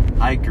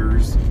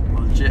hikers,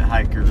 legit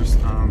hikers,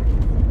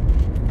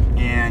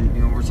 and,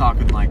 you know, we're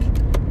talking like,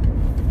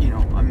 you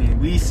know, I mean,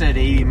 we said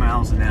 80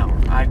 miles an hour.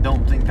 I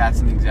don't think that's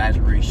an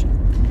exaggeration.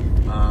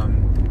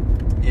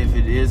 If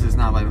it is, it's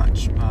not by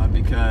much,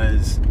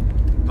 because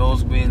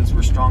those winds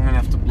were strong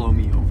enough to blow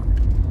me over.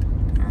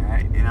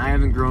 Alright, and I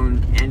haven't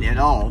grown at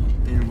all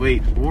in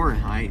weight or in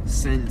height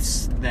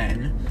since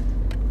then.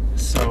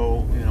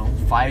 So, you know,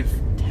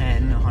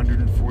 5'10",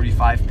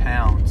 145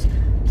 pounds.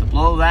 To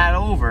blow that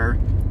over,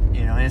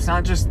 you know, and it's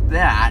not just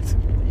that.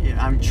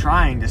 I'm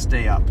trying to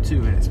stay up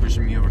too, and it's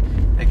pushing me over.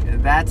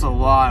 Like, that's a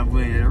lot of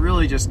wind. It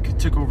really just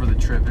took over the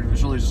trip, and it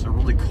was really just a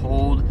really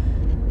cold.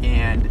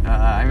 And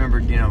I remember,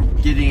 you know,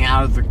 getting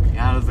out of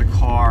the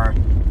car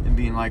and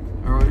being like,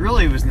 or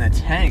really it was in the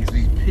tent, because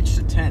we pitched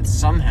a tent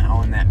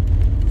somehow in that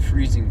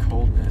freezing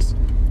coldness.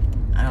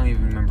 I don't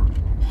even remember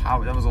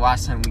how. That was the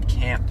last time we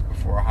camped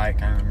before a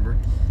hike, I remember.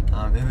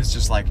 It was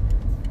just like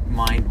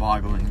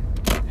mind-boggling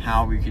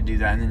how we could do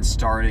that. And then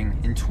starting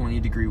in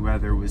 20-degree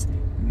weather was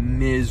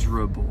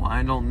miserable.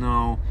 I don't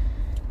know,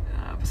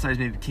 besides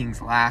maybe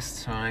King's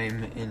last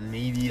time, and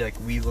maybe like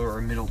Wheeler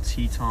or Middle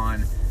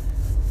Teton,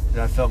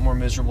 that I felt more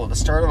miserable at the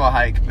start of a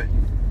hike. But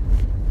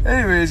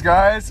anyways,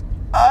 guys,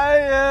 I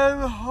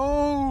am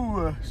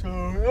home. So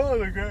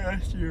have a great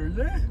rest of your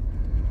day.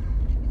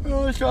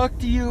 I'll talk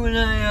to you when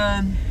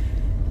I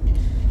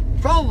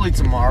probably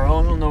tomorrow.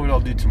 I don't know what I'll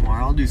do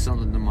tomorrow. I'll do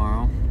something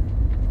tomorrow,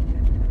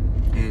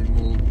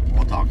 and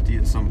I'll talk to you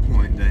at some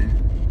point then.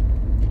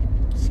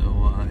 So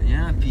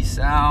yeah, peace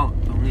out.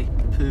 Don't eat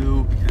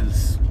poo,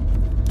 because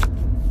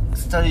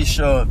studies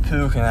show that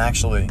poo can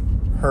actually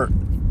hurt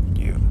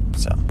you.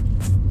 So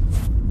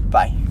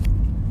bye.